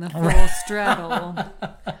Iowa's doing the full straddle.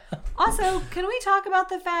 Also, can we talk about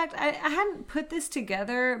the fact, I hadn't put this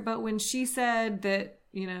together, but when she said that,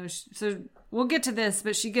 you know, so we'll get to this,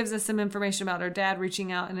 but she gives us some information about her dad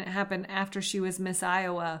reaching out, and it happened after she was Miss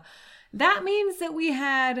Iowa. That means that we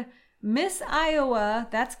had Miss Iowa,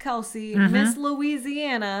 that's Kelsey, Miss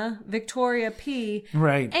Louisiana, Victoria P,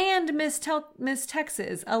 right, and Miss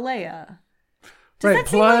Texas, Alea. Does right, that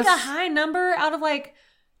seem like a high number out of like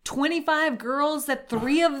 25 girls that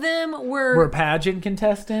 3 of them were pageant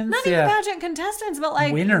contestants? Not even pageant contestants, but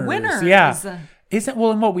like winners. Yeah. Isn't,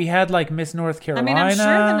 well, and what we had like Miss North Carolina. I mean, I'm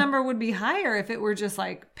sure the number would be higher if it were just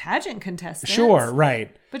like pageant contestants. Sure,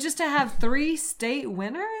 right. But just to have 3 state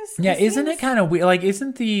winners? Yeah, isn't it kind of weird? Like,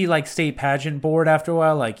 isn't the like state pageant board after a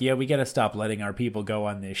while like, yeah, we got to stop letting our people go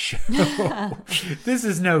on this show. This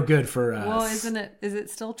is no good for us. Well, is it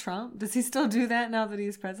still Trump? Does he still do that now that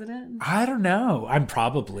he's president? I don't know. I'm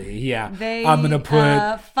probably, yeah. I'm going to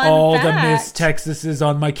put the Miss Texases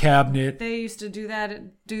on my cabinet. They used to do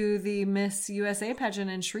the Miss USA pageant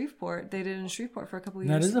in Shreveport. They did it in Shreveport for a couple of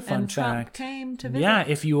years. That is a fun fact. Trump came to visit. Yeah,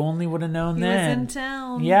 if you only would have known then. He was in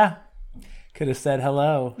town. Yeah. Could have said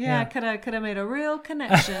hello. Yeah, could have made a real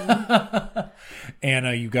connection.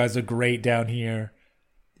 Anna, you guys are great down here.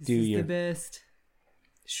 This is the best.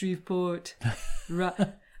 Shreveport.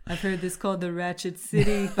 I've heard this called the Ratchet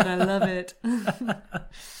City, but I love it.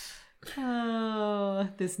 Oh,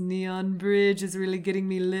 this neon bridge is really getting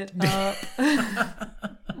me lit up.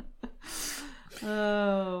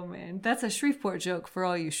 Oh man, that's a Shreveport joke for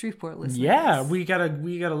all you Shreveport listeners. Yeah, we gotta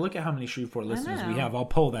look at how many Shreveport listeners we have. I'll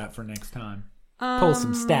pull that for next time. Pull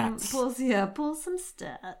some stats. Pull some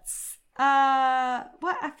stats.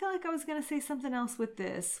 What? I feel like I was going to say something else with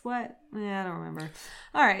this. What? Yeah, I don't remember.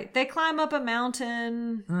 All right. They climb up a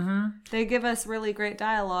mountain. Mm-hmm. They give us really great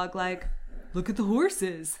dialogue like, look at the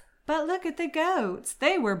horses, but look at the goats.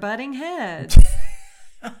 They were butting heads.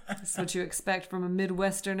 That's what you expect from a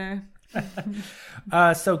Midwesterner.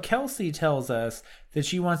 So Kelsey tells us that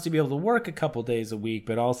she wants to be able to work a couple days a week,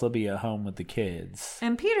 but also be at home with the kids.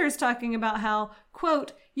 And Peter's talking about how,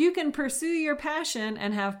 quote, you can pursue your passion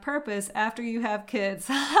and have purpose after you have kids.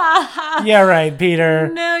 Yeah, right, Peter.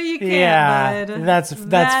 No, you can't, yeah, bud. That's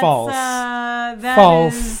false. That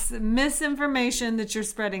False. is misinformation that you're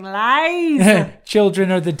spreading. Lies. Children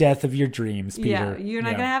are the death of your dreams, Peter. Yeah, you're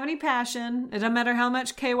not going to have any passion. It doesn't matter how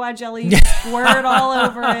much KY jelly you squirt all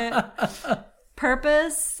over it.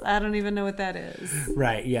 Purpose? I don't even know what that is.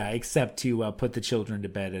 Right, yeah, except to put the children to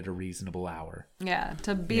bed at a reasonable hour. Yeah,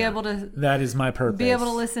 to be able to... That is my purpose. Be able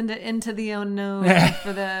to listen to Into the Unknown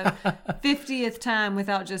for the 50th time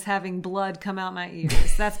without just having blood come out my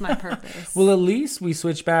ears. That's my purpose. Well, at least we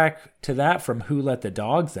switch back to that from Who Let the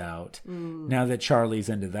Dogs Out, now that Charlie's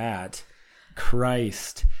into that.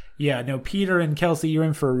 Christ. Yeah, no, Peter and Kelsey, you're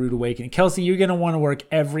in for a rude awakening. Kelsey, you're going to want to work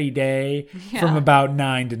every day from about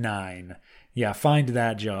 9 to 9. Yeah, find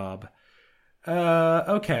that job.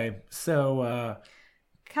 Okay, so...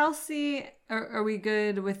 Kelsey, are we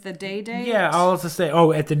good with the day date? Yeah, I'll also say,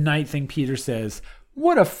 at the night thing, Peter says,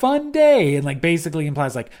 what a fun day. And basically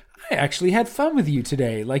implies I actually had fun with you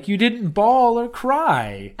today. You didn't bawl or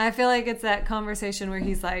cry. I feel like it's that conversation where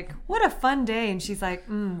he's like, what a fun day. And she's like,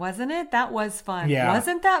 wasn't it? That was fun. Yeah.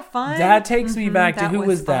 Wasn't that fun? That takes me back to, who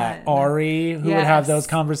was fun. that? Ari, who would have those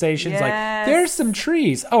conversations. Yes. There's some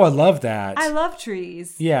trees. Oh, I love that. I love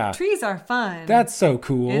trees. Yeah. Trees are fun. That's so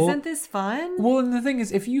cool. Isn't this fun? Well, and the thing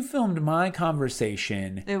is, if you filmed my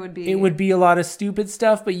conversation, it would be a lot of stupid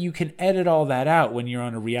stuff, but you can edit all that out when you're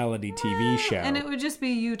on a reality TV show. And it would just be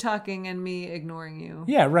you talking and me ignoring you.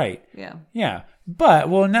 Yeah, right. Yeah. Yeah. But,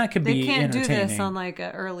 and that could be entertaining. They can't do this on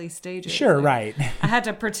an early stages. Sure, right. I had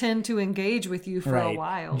to pretend to engage with you for a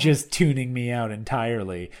while. Just tuning me out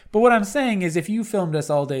entirely. But what I'm saying is, if you filmed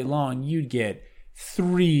us all day long, you'd get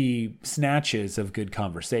 3 snatches of good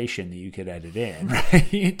conversation that you could edit in,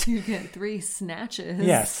 right? You get 3 snatches.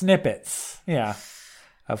 Yeah, snippets. Yeah,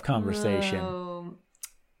 of conversation.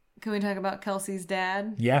 Can we talk about Kelsey's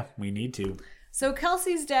dad? Yeah, we need to. So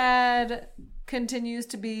Kelsey's dad continues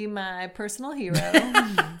to be my personal hero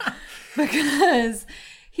because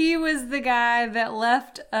he was the guy that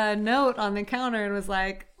left a note on the counter and was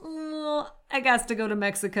like, I got to go to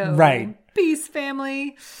Mexico. Right. Peace,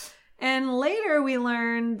 family. And later we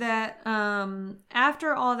learned that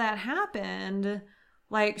after all that happened,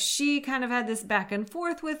 she kind of had this back and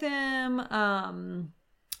forth with him.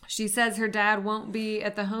 She says her dad won't be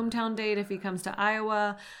at the hometown date if he comes to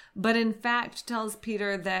Iowa, but in fact tells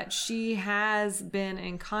Peter that she has been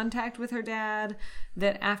in contact with her dad,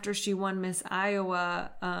 that after she won Miss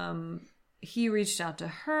Iowa, he reached out to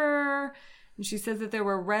her. And she says that there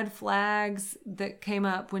were red flags that came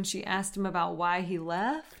up when she asked him about why he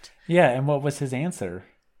left. Yeah, and what was his answer?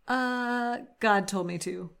 God told me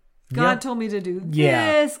to. God told me to do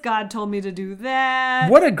this. God told me to do that.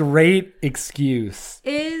 What a great excuse.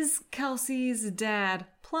 Is Kelsey's dad,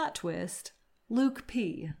 plot twist, Luke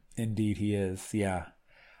P? Indeed he is, yeah.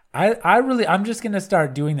 I'm just going to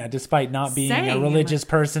start doing that despite not being a religious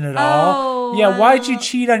person at all. Yeah, why'd you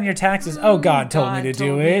cheat on your taxes? Oh, God told me to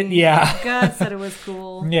do it. Yeah. God said it was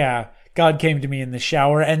cool. Yeah. God came to me in the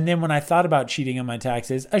shower, and then when I thought about cheating on my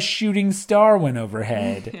taxes, a shooting star went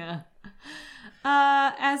overhead. Yeah.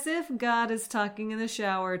 As if God is talking in the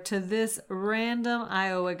shower to this random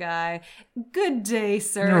Iowa guy. Good day,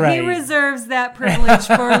 sir. Right. He reserves that privilege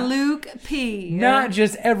for Luke P. Not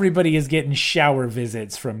just everybody is getting shower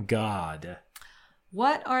visits from God.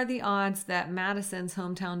 What are the odds that Madison's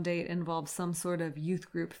hometown date involves some sort of youth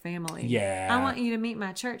group family? Yeah. I want you to meet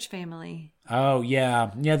my church family. Oh,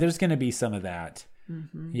 yeah. Yeah, there's going to be some of that.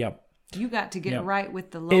 Mm-hmm. Yep. You got to get right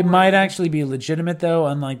with the Lord. It might actually be legitimate, though,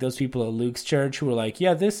 unlike those people at Luke's church who are like,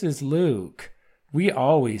 yeah, this is Luke. We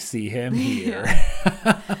always see him here.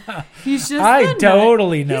 He's just I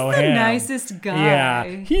totally know he's him. The nicest guy. Yeah,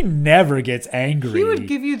 he never gets angry. He would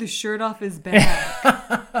give you the shirt off his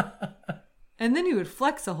back. And then he would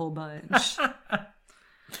flex a whole bunch.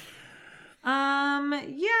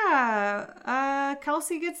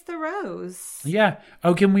 Kelsey gets the rose. Yeah.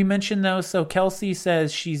 Oh, can we mention though? So Kelsey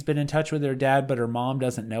says she's been in touch with her dad, but her mom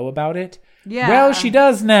doesn't know about it. Yeah. Well, she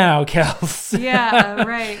does now, Kels. Yeah,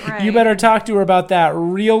 right. You better talk to her about that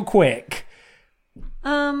real quick.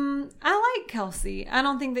 I like Kelsey. I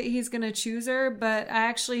don't think that he's going to choose her, but I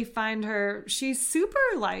actually find her, she's super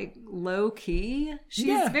like low key.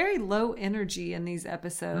 She's very low energy in these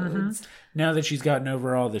episodes. Now that she's gotten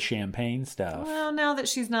over all the champagne stuff. Well, now that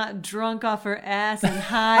she's not drunk off her ass and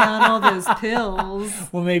high on all those pills.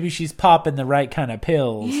 Well, maybe she's popping the right kind of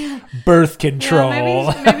pills. Birth control.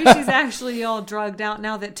 Yeah, maybe she's actually all drugged out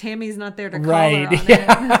now that Tammy's not there to call her on it.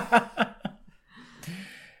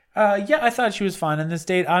 Yeah, I thought she was fine on this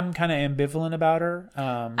date. I'm kind of ambivalent about her.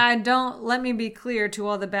 Let me be clear to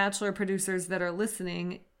all the Bachelor producers that are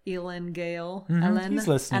listening. Ellen Gale. He's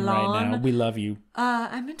listening right now. We love you.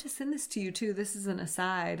 I meant to send this to you too. This is an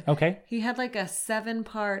aside. Okay. He had like a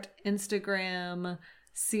 7-part Instagram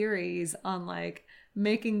series on like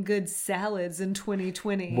making good salads in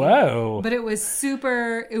 2020. Whoa. But it was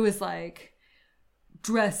like,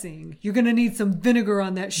 dressing. You're going to need some vinegar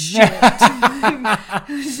on that shit. It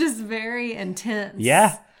was just very intense.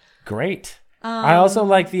 Yeah. Great. I also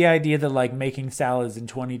like the idea that like making salads in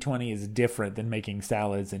 2020 is different than making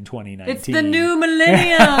salads in 2019. It's the new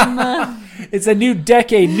millennium. It's a new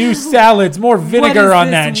decade, new salads, more vinegar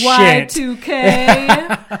on that shit.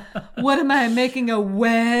 Y2K? What am I making, a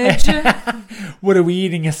wedge? What are we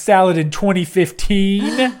eating, a salad in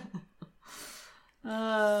 2015?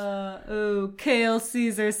 Kale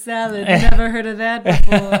Caesar salad. Never heard of that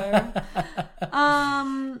before.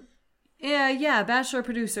 Yeah, Bachelor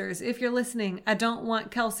producers, if you're listening, I don't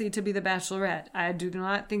want Kelsey to be the Bachelorette. I do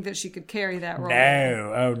not think that she could carry that role.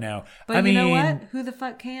 No, oh no. But I mean, know what? Who the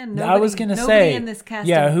fuck can? Nobody, I was gonna say, in this cast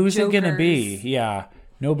yeah, of who's jokers. it gonna be? Yeah,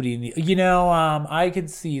 nobody. I could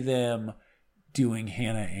see them doing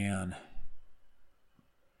Hannah Ann.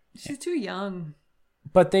 She's too young.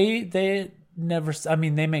 But they never. I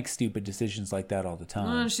mean, they make stupid decisions like that all the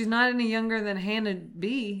time. She's not any younger than Hannah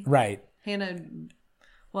B. Right. Hannah.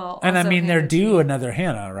 Well, and I mean, they're due G. another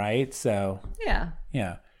Hannah, right? So yeah.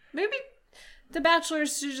 Maybe the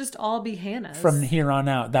Bachelors should just all be Hannahs from here on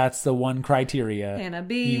out. That's the one criteria. Hannah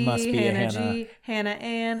B. You must be Hannah a Hannah G. Hannah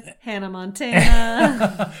Ann. Hannah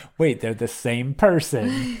Montana. Wait, they're the same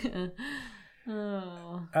person.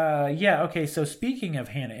 Yeah. Okay. So speaking of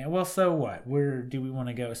Hannah Ann, well, so what? Where do we want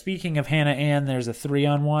to go? Speaking of Hannah Ann, there's a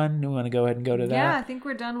 3-on-1. Do we want to go ahead and go to that? Yeah, I think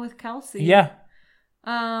we're done with Kelsey. Yeah.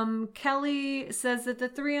 Kelly says that the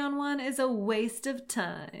 3-on-1 is a waste of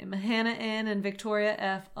time. Hannah Ann and Victoria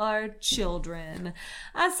F are children.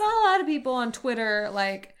 I saw a lot of people on Twitter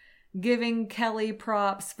like giving Kelly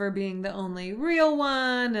props for being the only real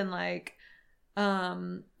one, and like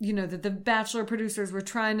that the Bachelor producers were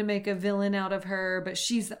trying to make a villain out of her, but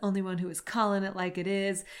she's the only one who is calling it like it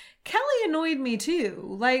is. Kelly annoyed me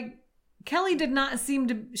too. Like, Kelly doesn't seem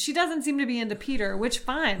to be into Peter, which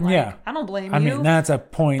fine. Like, yeah. I don't blame you. I mean, that's a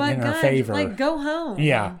point but in her God, favor. Like, go home.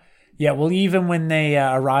 Yeah. Yeah. Well, even when they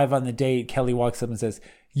arrive on the date, Kelly walks up and says,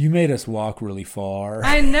 "You made us walk really far."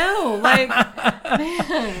 I know. Like,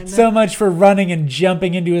 man. So much for running and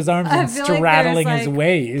jumping into his arms and straddling his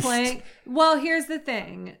waist. Well, here's the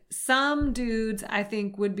thing. Some dudes, I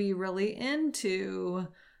think, would be really into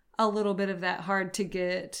a little bit of that hard to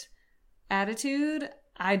get attitude.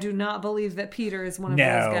 I do not believe that Peter is one of those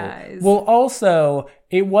guys. Well, also,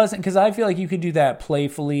 it wasn't, because I feel like you could do that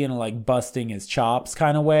playfully in a like busting his chops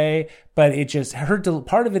kind of way, but it just,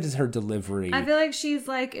 part of it is her delivery. I feel like she's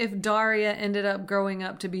like if Daria ended up growing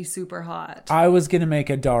up to be super hot. I was going to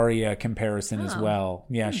make a Daria comparison as well.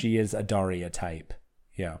 Yeah, she is a Daria type.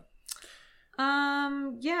 Yeah.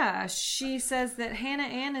 Yeah, she says that Hannah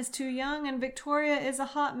Ann is too young and Victoria is a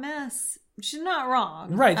hot mess. She's not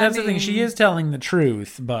wrong. Right, that's the thing. She is telling the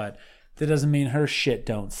truth, but that doesn't mean her shit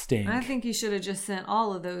don't stink. I think he should have just sent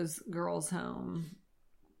all of those girls home.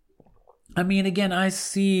 I mean, again, I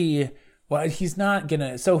see... Well, he's not going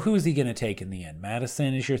to... So who's he going to take in the end?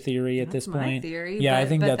 Madison is your theory at this point? My theory. Yeah, I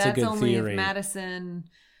think that's a good only theory. If Madison...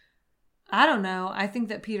 I don't know. I think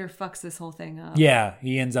that Peter fucks this whole thing up. Yeah,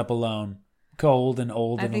 he ends up alone. Cold and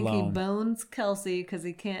old and alone. I think he bones Kelsey because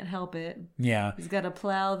he can't help it. Yeah. He's got to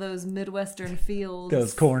plow those Midwestern fields.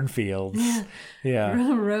 Those cornfields.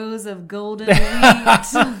 Yeah. Rows of golden wheat.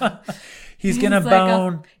 He's going to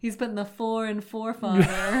bone. He's putting the 4 in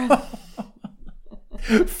forefather.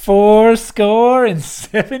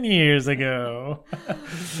 4-7 years ago.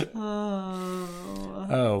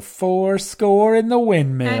 Oh, 4 in the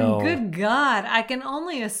windmill. And good God, I can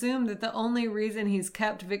only assume that the only reason he's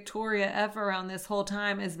kept Victoria F around this whole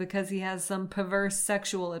time is because he has some perverse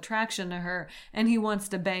sexual attraction to her and he wants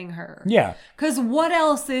to bang her. Yeah. Because what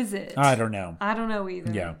else is it? I don't know. I don't know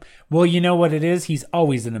either. Yeah. Well, you know what it is? He's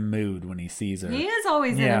always in a mood when he sees her. He is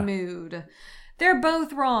always in a mood. They're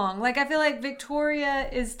both wrong. Like, I feel like Victoria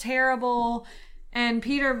is terrible. And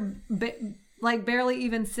Peter barely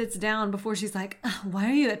even sits down before she's like, why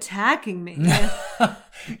are you attacking me?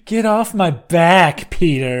 Get off my back,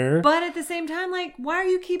 Peter. But at the same time, like, why are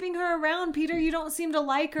you keeping her around, Peter? You don't seem to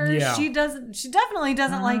like her. Yeah. She definitely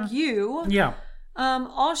doesn't like you. Yeah.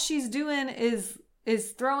 All she's doing is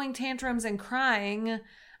throwing tantrums and crying.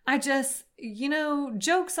 I just,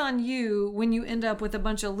 joke's on you when you end up with a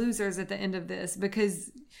bunch of losers at the end of this,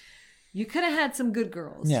 because you could have had some good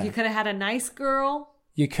girls. Yeah. You could have had a nice girl.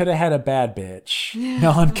 You could have had a bad bitch,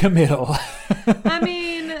 non-committal. I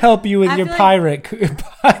mean, help you with your pilot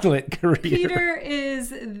career. Peter is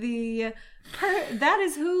that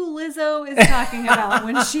is who Lizzo is talking about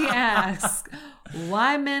when she asks,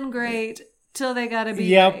 why men great till they gotta be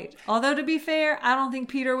great? Although, to be fair, I don't think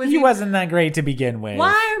Peter was. He wasn't that great to begin with.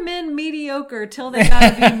 Why are men mediocre till they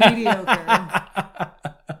gotta be mediocre?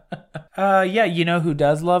 Yeah, you know who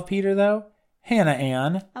does love Peter, though? Hannah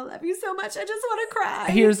Ann. I love you so much, I just want to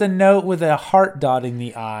cry. Here's a note with a heart dotting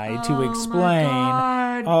the I to explain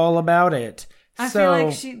all about it. I feel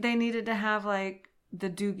like they needed to have like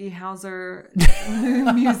the Doogie Howser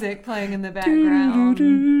music playing in the background.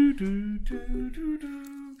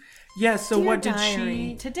 Yeah, so Dear what did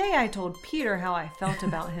diary, today I told Peter how I felt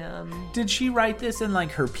about him. Did she write this in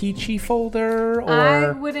like her peachy folder, or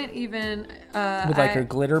I wouldn't even with like her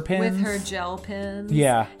glitter pens? With her gel pens.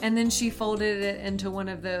 Yeah. And then she folded it into one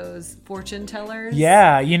of those fortune tellers.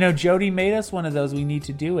 Yeah, Jody made us one of those. We need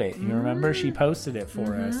to do it. You remember? She posted it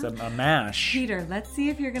for us, a mash. Peter, let's see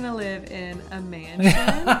if you're gonna live in a mansion,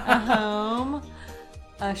 a home,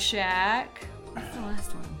 a shack. What's the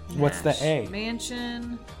last one? What's the A?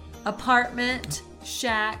 Mansion, apartment,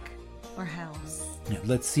 shack, or house. Yeah,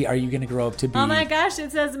 let's see. Are you going to grow up to be... Oh my gosh,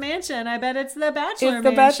 it says mansion. I bet it's the Bachelor It's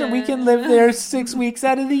the mansion. Bachelor. We can live there 6 weeks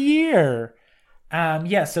out of the year.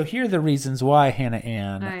 Yeah, so here are the reasons why Hannah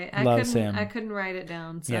Ann loves him. I couldn't write it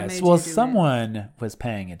down, so I yes, made well, you do someone was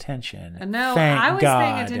paying attention. No, Thank I was God.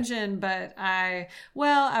 paying attention, but I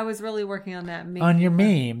was really working on that meme. On your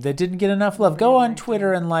meme that didn't get enough love. Go on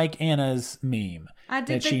Twitter and like Anna's meme. I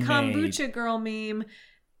did that the she kombucha made. girl meme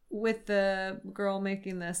with the girl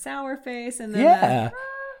making the sour face and then the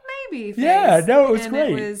maybe face. Yeah, no, it was and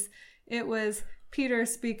great. It was Peter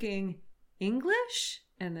speaking English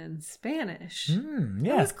and then Spanish.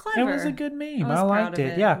 Yeah, it was clever. It was a good meme. I I liked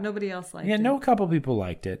it. Yeah, nobody else liked it. Yeah, no couple people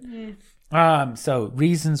liked it. So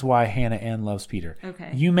reasons why Hannah Ann loves Peter.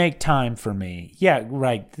 Okay. You make time for me. Yeah,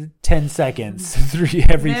 right. 10 seconds every 3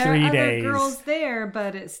 days. There are other girls there,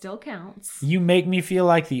 but it still counts. You make me feel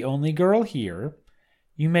like the only girl here.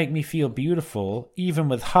 You make me feel beautiful, even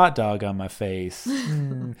with hot dog on my face.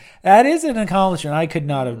 That is an accomplishment. I could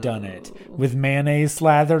not have done it. With mayonnaise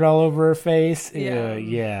slathered all over her face. No.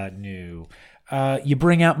 You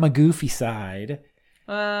bring out my goofy side.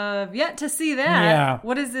 Yet to see that. Yeah.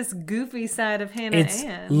 What is this goofy side of Hannah It's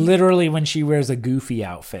Ann? literally when she wears a goofy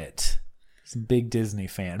outfit. She's a big Disney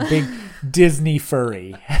fan. Big Disney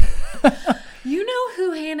furry. You know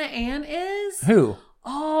who Hannah Ann is? Who?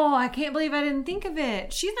 Oh, I can't believe I didn't think of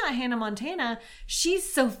it. She's not Hannah Montana.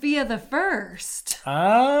 She's Sophia the First.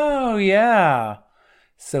 Oh, yeah.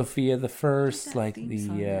 Sophia the First, like the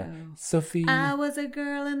Sophia. I was a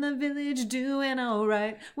girl in the village doing all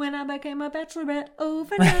right when I became a bachelorette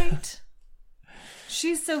overnight.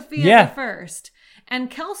 She's Sophia the First.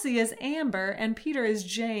 And Kelsey is Amber, and Peter is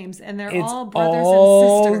James, and they're all brothers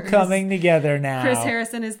and sisters. Coming together now. Chris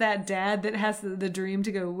Harrison is that dad that has the dream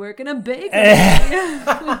to go work in a bakery.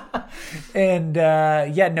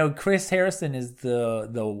 And Chris Harrison is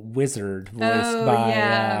the wizard voiced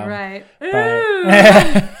by. Right.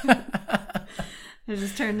 I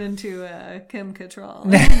just turned into Kim Cattrall.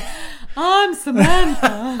 I'm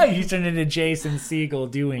Samantha. You turned into Jason Segel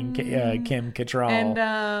doing Kim Cattrall.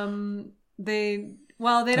 And they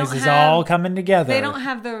don't this is have all coming together. They don't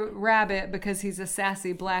have the rabbit because he's a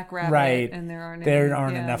sassy black rabbit, right? And there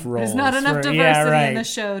aren't enough roles. There's not enough diversity in the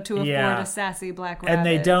show to afford a sassy black rabbit. And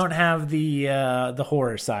they don't have the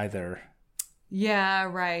horse either. Yeah,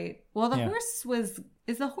 right. Well, the horse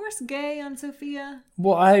is the horse gay on Sophia?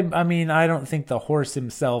 Well, I mean, I don't think the horse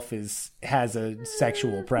himself has a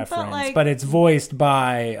sexual preference, but it's voiced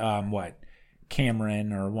by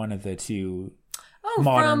Cameron or one of the two. Oh,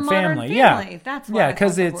 Modern from Family. Yeah. That's why I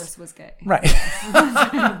thought the it's, horse was gay. Right.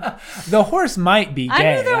 The horse might be gay.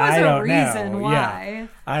 I knew there was a reason know. why. Yeah.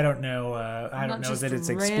 I don't know. I don't know that it's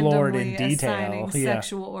explored in detail.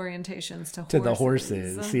 Sexual orientations to the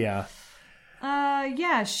horses. Yeah.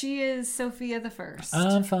 She is Sophia the First.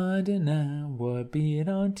 I'm finding out what being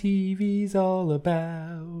on TV's all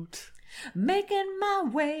about. Making my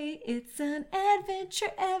way, it's an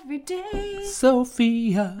adventure every day.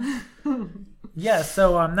 Sophia. Yeah,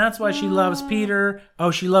 so that's why she loves Peter.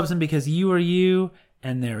 Oh, she loves him because you are you,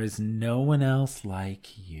 and there is no one else like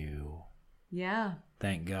you. Yeah.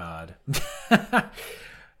 Thank God.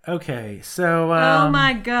 Okay, so oh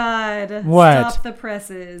my God. What? Stop the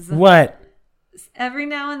presses. What? Every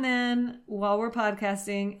now and then, while we're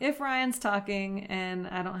podcasting, if Ryan's talking and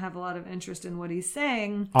I don't have a lot of interest in what he's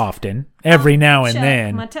saying, Often. Every now and check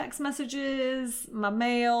then. my text messages, my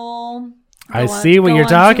mail. I see what you're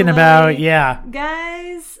talking about. Yeah.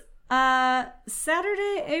 Guys,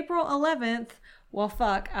 Saturday, April 11th. Well,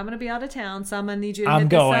 fuck, I'm going to be out of town, so I'm going to need you to hit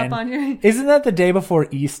this up on your... Isn't that the day before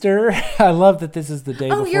Easter? I love that this is the day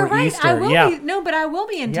before Easter. Oh, you're right. Easter. I will be. No, but I will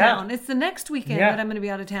be in Yeah. town. It's the next weekend that I'm going to be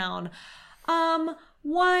out of town.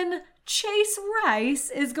 Chase Rice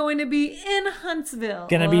is going to be in Huntsville.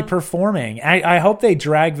 Going to be performing. I hope they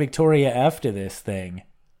drag Victoria F to this thing.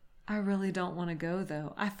 I really don't want to go,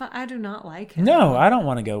 though. I do not like him. No, I don't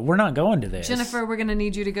want to go. We're not going to this. Jennifer, we're going to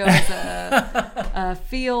need you to go as a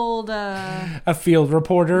field... a field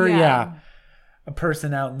reporter, yeah. A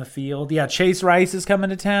person out in the field. Yeah, Chase Rice is coming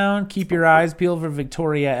to town. Keep your eyes peeled for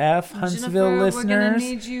Victoria F. Huntsville Jennifer, listeners. we're gonna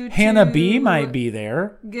need you to Hannah B might be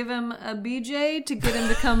there. give him a BJ to get him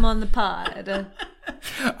to come on the pod.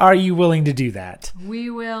 Are you willing to do that? We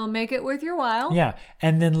will make it worth your while. Yeah.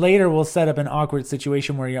 And then later we'll set up an awkward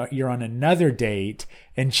situation where you're on another date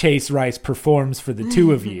and Chase Rice performs for the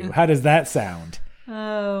two of you. How does that sound?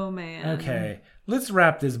 Oh, man. Okay. Let's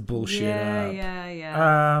wrap this bullshit up.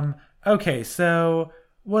 Yeah. Okay, so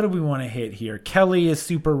what do we want to hit here? Kelly is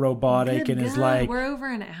super robotic Good and is God, like... We're over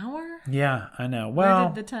an hour? Yeah, I know. Where Well...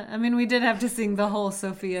 did the time... I mean, we did have to sing the whole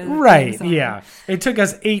Sophia Right, song. yeah. It took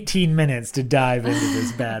us 18 minutes to dive into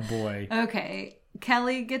this bad boy. Okay.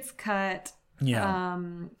 Kelly gets cut. Yeah.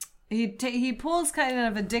 He pulls kind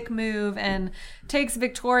of a dick move and takes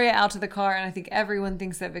Victoria out to the car, and I think everyone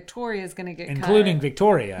thinks that Victoria is going to get Including cut.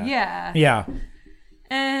 Victoria. Yeah. Yeah.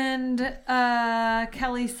 And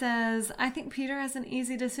Kelly says, I think Peter has an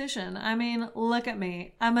easy decision. I mean, look at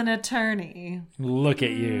me. I'm an attorney. Look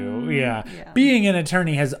at you. Yeah. Yeah. Being an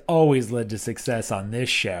attorney has always led to success on this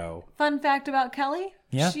show. Fun fact about Kelly.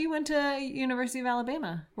 Yeah. She went to University of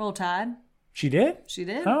Alabama. Roll Tide. She did? She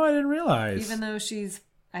did. Oh, I didn't realize. Even though she's,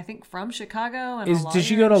 I think, from Chicago. And Did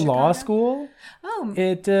she go to law school? Oh,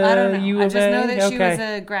 At I don't know. U of I just know A? that she Okay. was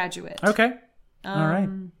a graduate. Okay. All right.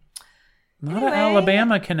 A lot of anyway.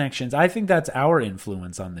 Alabama connections. I think that's our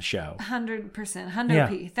influence on the show. 100%.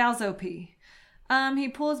 100p. 1000p. He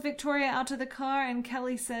pulls Victoria out to the car, and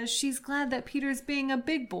Kelly says she's glad that Peter's being a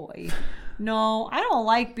big boy. No, I don't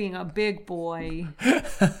like being a big boy.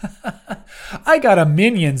 I got a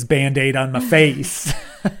Minions Band-Aid on my face.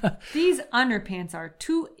 These underpants are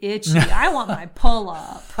too itchy. I want my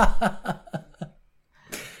pull-up.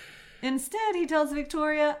 Instead, he tells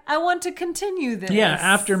Victoria, I want to continue this. Yeah,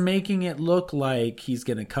 after making it look like he's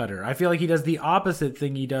going to cut her. I feel like he does the opposite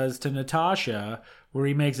thing he does to Natasha, where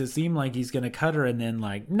he makes it seem like he's going to cut her and then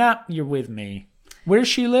like, nah, you're with me. Where's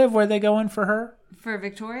she live? Where are they going for her? For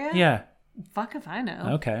Victoria? Yeah. Fuck if I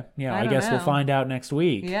know. Okay. Yeah, I don't guess know. we'll find out next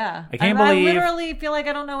week. Yeah. I can't believe... I literally feel like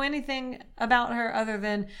I don't know anything about her other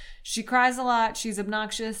than she cries a lot. She's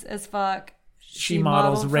obnoxious as fuck. She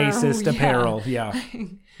models racist apparel. Yeah.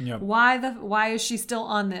 Yep. Why is she still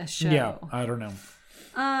on this show? Yeah, I don't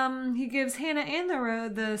know. He gives Hannah Ann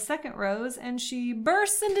the second rose, and she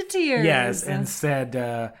bursts into tears. Yes, and said,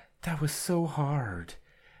 that was so hard.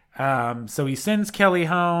 So he sends Kelly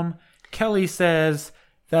home. Kelly says,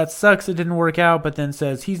 that sucks it didn't work out, but then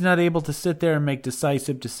says he's not able to sit there and make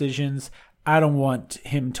decisive decisions. I don't want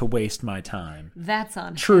him to waste my time. That's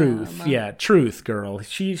on Truth. him. Yeah, truth, girl.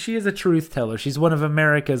 She is a truth teller. She's one of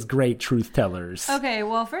America's great truth tellers. Okay,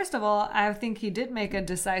 well, first of all, I think he did make a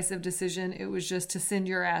decisive decision. It was just to send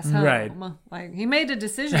your ass home. Right. Like, he made a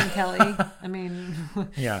decision, Kelly. I mean,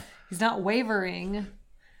 Yeah. he's not wavering.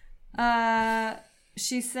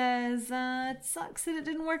 She says, it sucks that it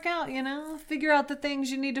didn't work out, Figure out the things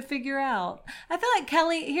you need to figure out. I feel like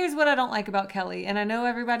Kelly, here's what I don't like about Kelly, and I know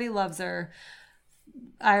everybody loves her.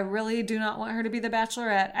 I really do not want her to be the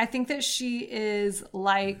Bachelorette. I think that she is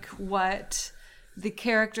like what the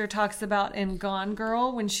character talks about in Gone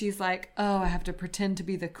Girl when she's like, oh, I have to pretend to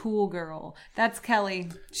be the cool girl. That's Kelly.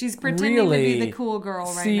 She's pretending to be the cool girl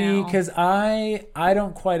right now. See, because I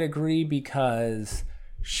don't quite agree because...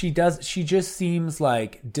 She just seems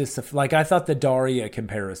like I thought the Daria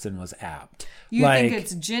comparison was apt. You think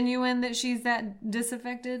it's genuine that she's that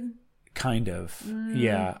disaffected? Kind of.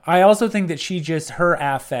 Yeah. I also think that her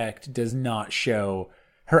affect does not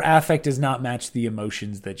match the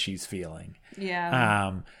emotions that she's feeling.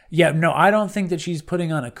 Yeah. Yeah, no, I don't think that she's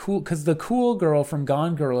putting on a cool, because the cool girl from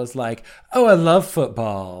Gone Girl is like, oh, I love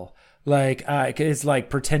football. Like, it's like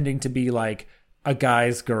pretending to be like a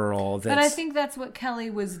guy's girl. But I think that's what Kelly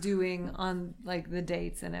was doing on like the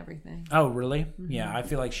dates and everything. Oh, really? Mm-hmm. Yeah, I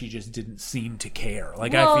feel like she just didn't seem to care.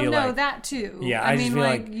 Like, well, I feel like that too. Yeah, I just mean, feel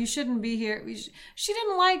like you shouldn't be here. She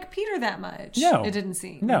didn't like Peter that much. No, it didn't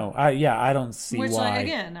seem. No, I don't see Which, why. like,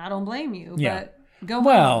 again, I don't blame you. Yeah. But go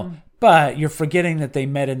well, home. But you're forgetting that they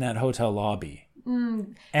met in that hotel lobby.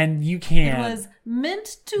 And you can't. It was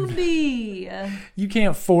meant to be. You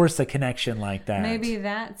can't force a connection like that. Maybe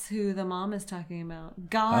that's who the mom is talking about.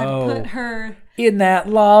 God put her in that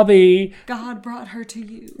lobby. God brought her to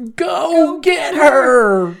you. Go get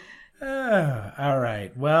her. All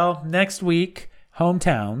right. Well, next week,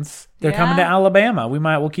 hometowns. They're coming to Alabama.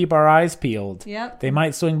 We'll keep our eyes peeled. Yep. They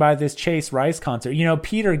might swing by this Chase Rice concert. You know,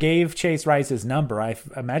 Peter gave Chase Rice his number. I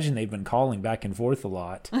imagine they've been calling back and forth a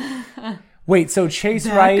lot. Wait, so Chase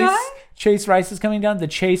Rice is coming down? The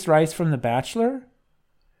Chase Rice from The Bachelor?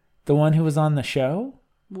 The one who was on the show?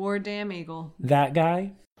 War Damn Eagle. That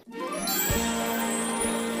guy? I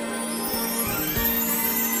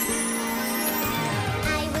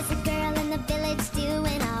was a girl in the village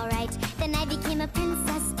doing all right. Then I became a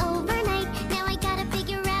princess overnight. Now I gotta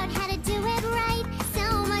figure out how to do it right.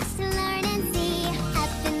 So much to learn and see. Up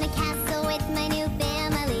in the castle with my new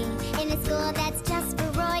family. In a school that's just for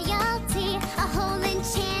royalty. A whole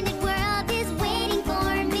enchanted world is waiting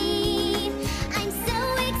for me. I'm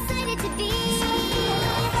so excited to be.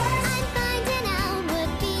 I'm finding out what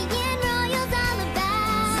being royal's all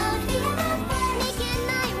about. Making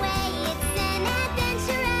my way, it's an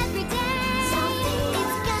adventure every day.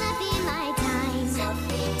 It's gonna be my time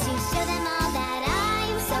to show them all that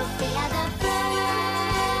I'm Sophia the First.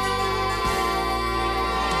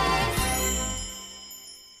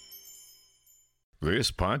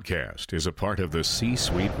 This podcast is a part of the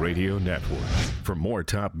C-Suite Radio Network. For more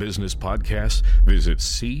top business podcasts, visit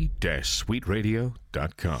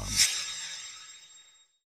c-suiteradio.com.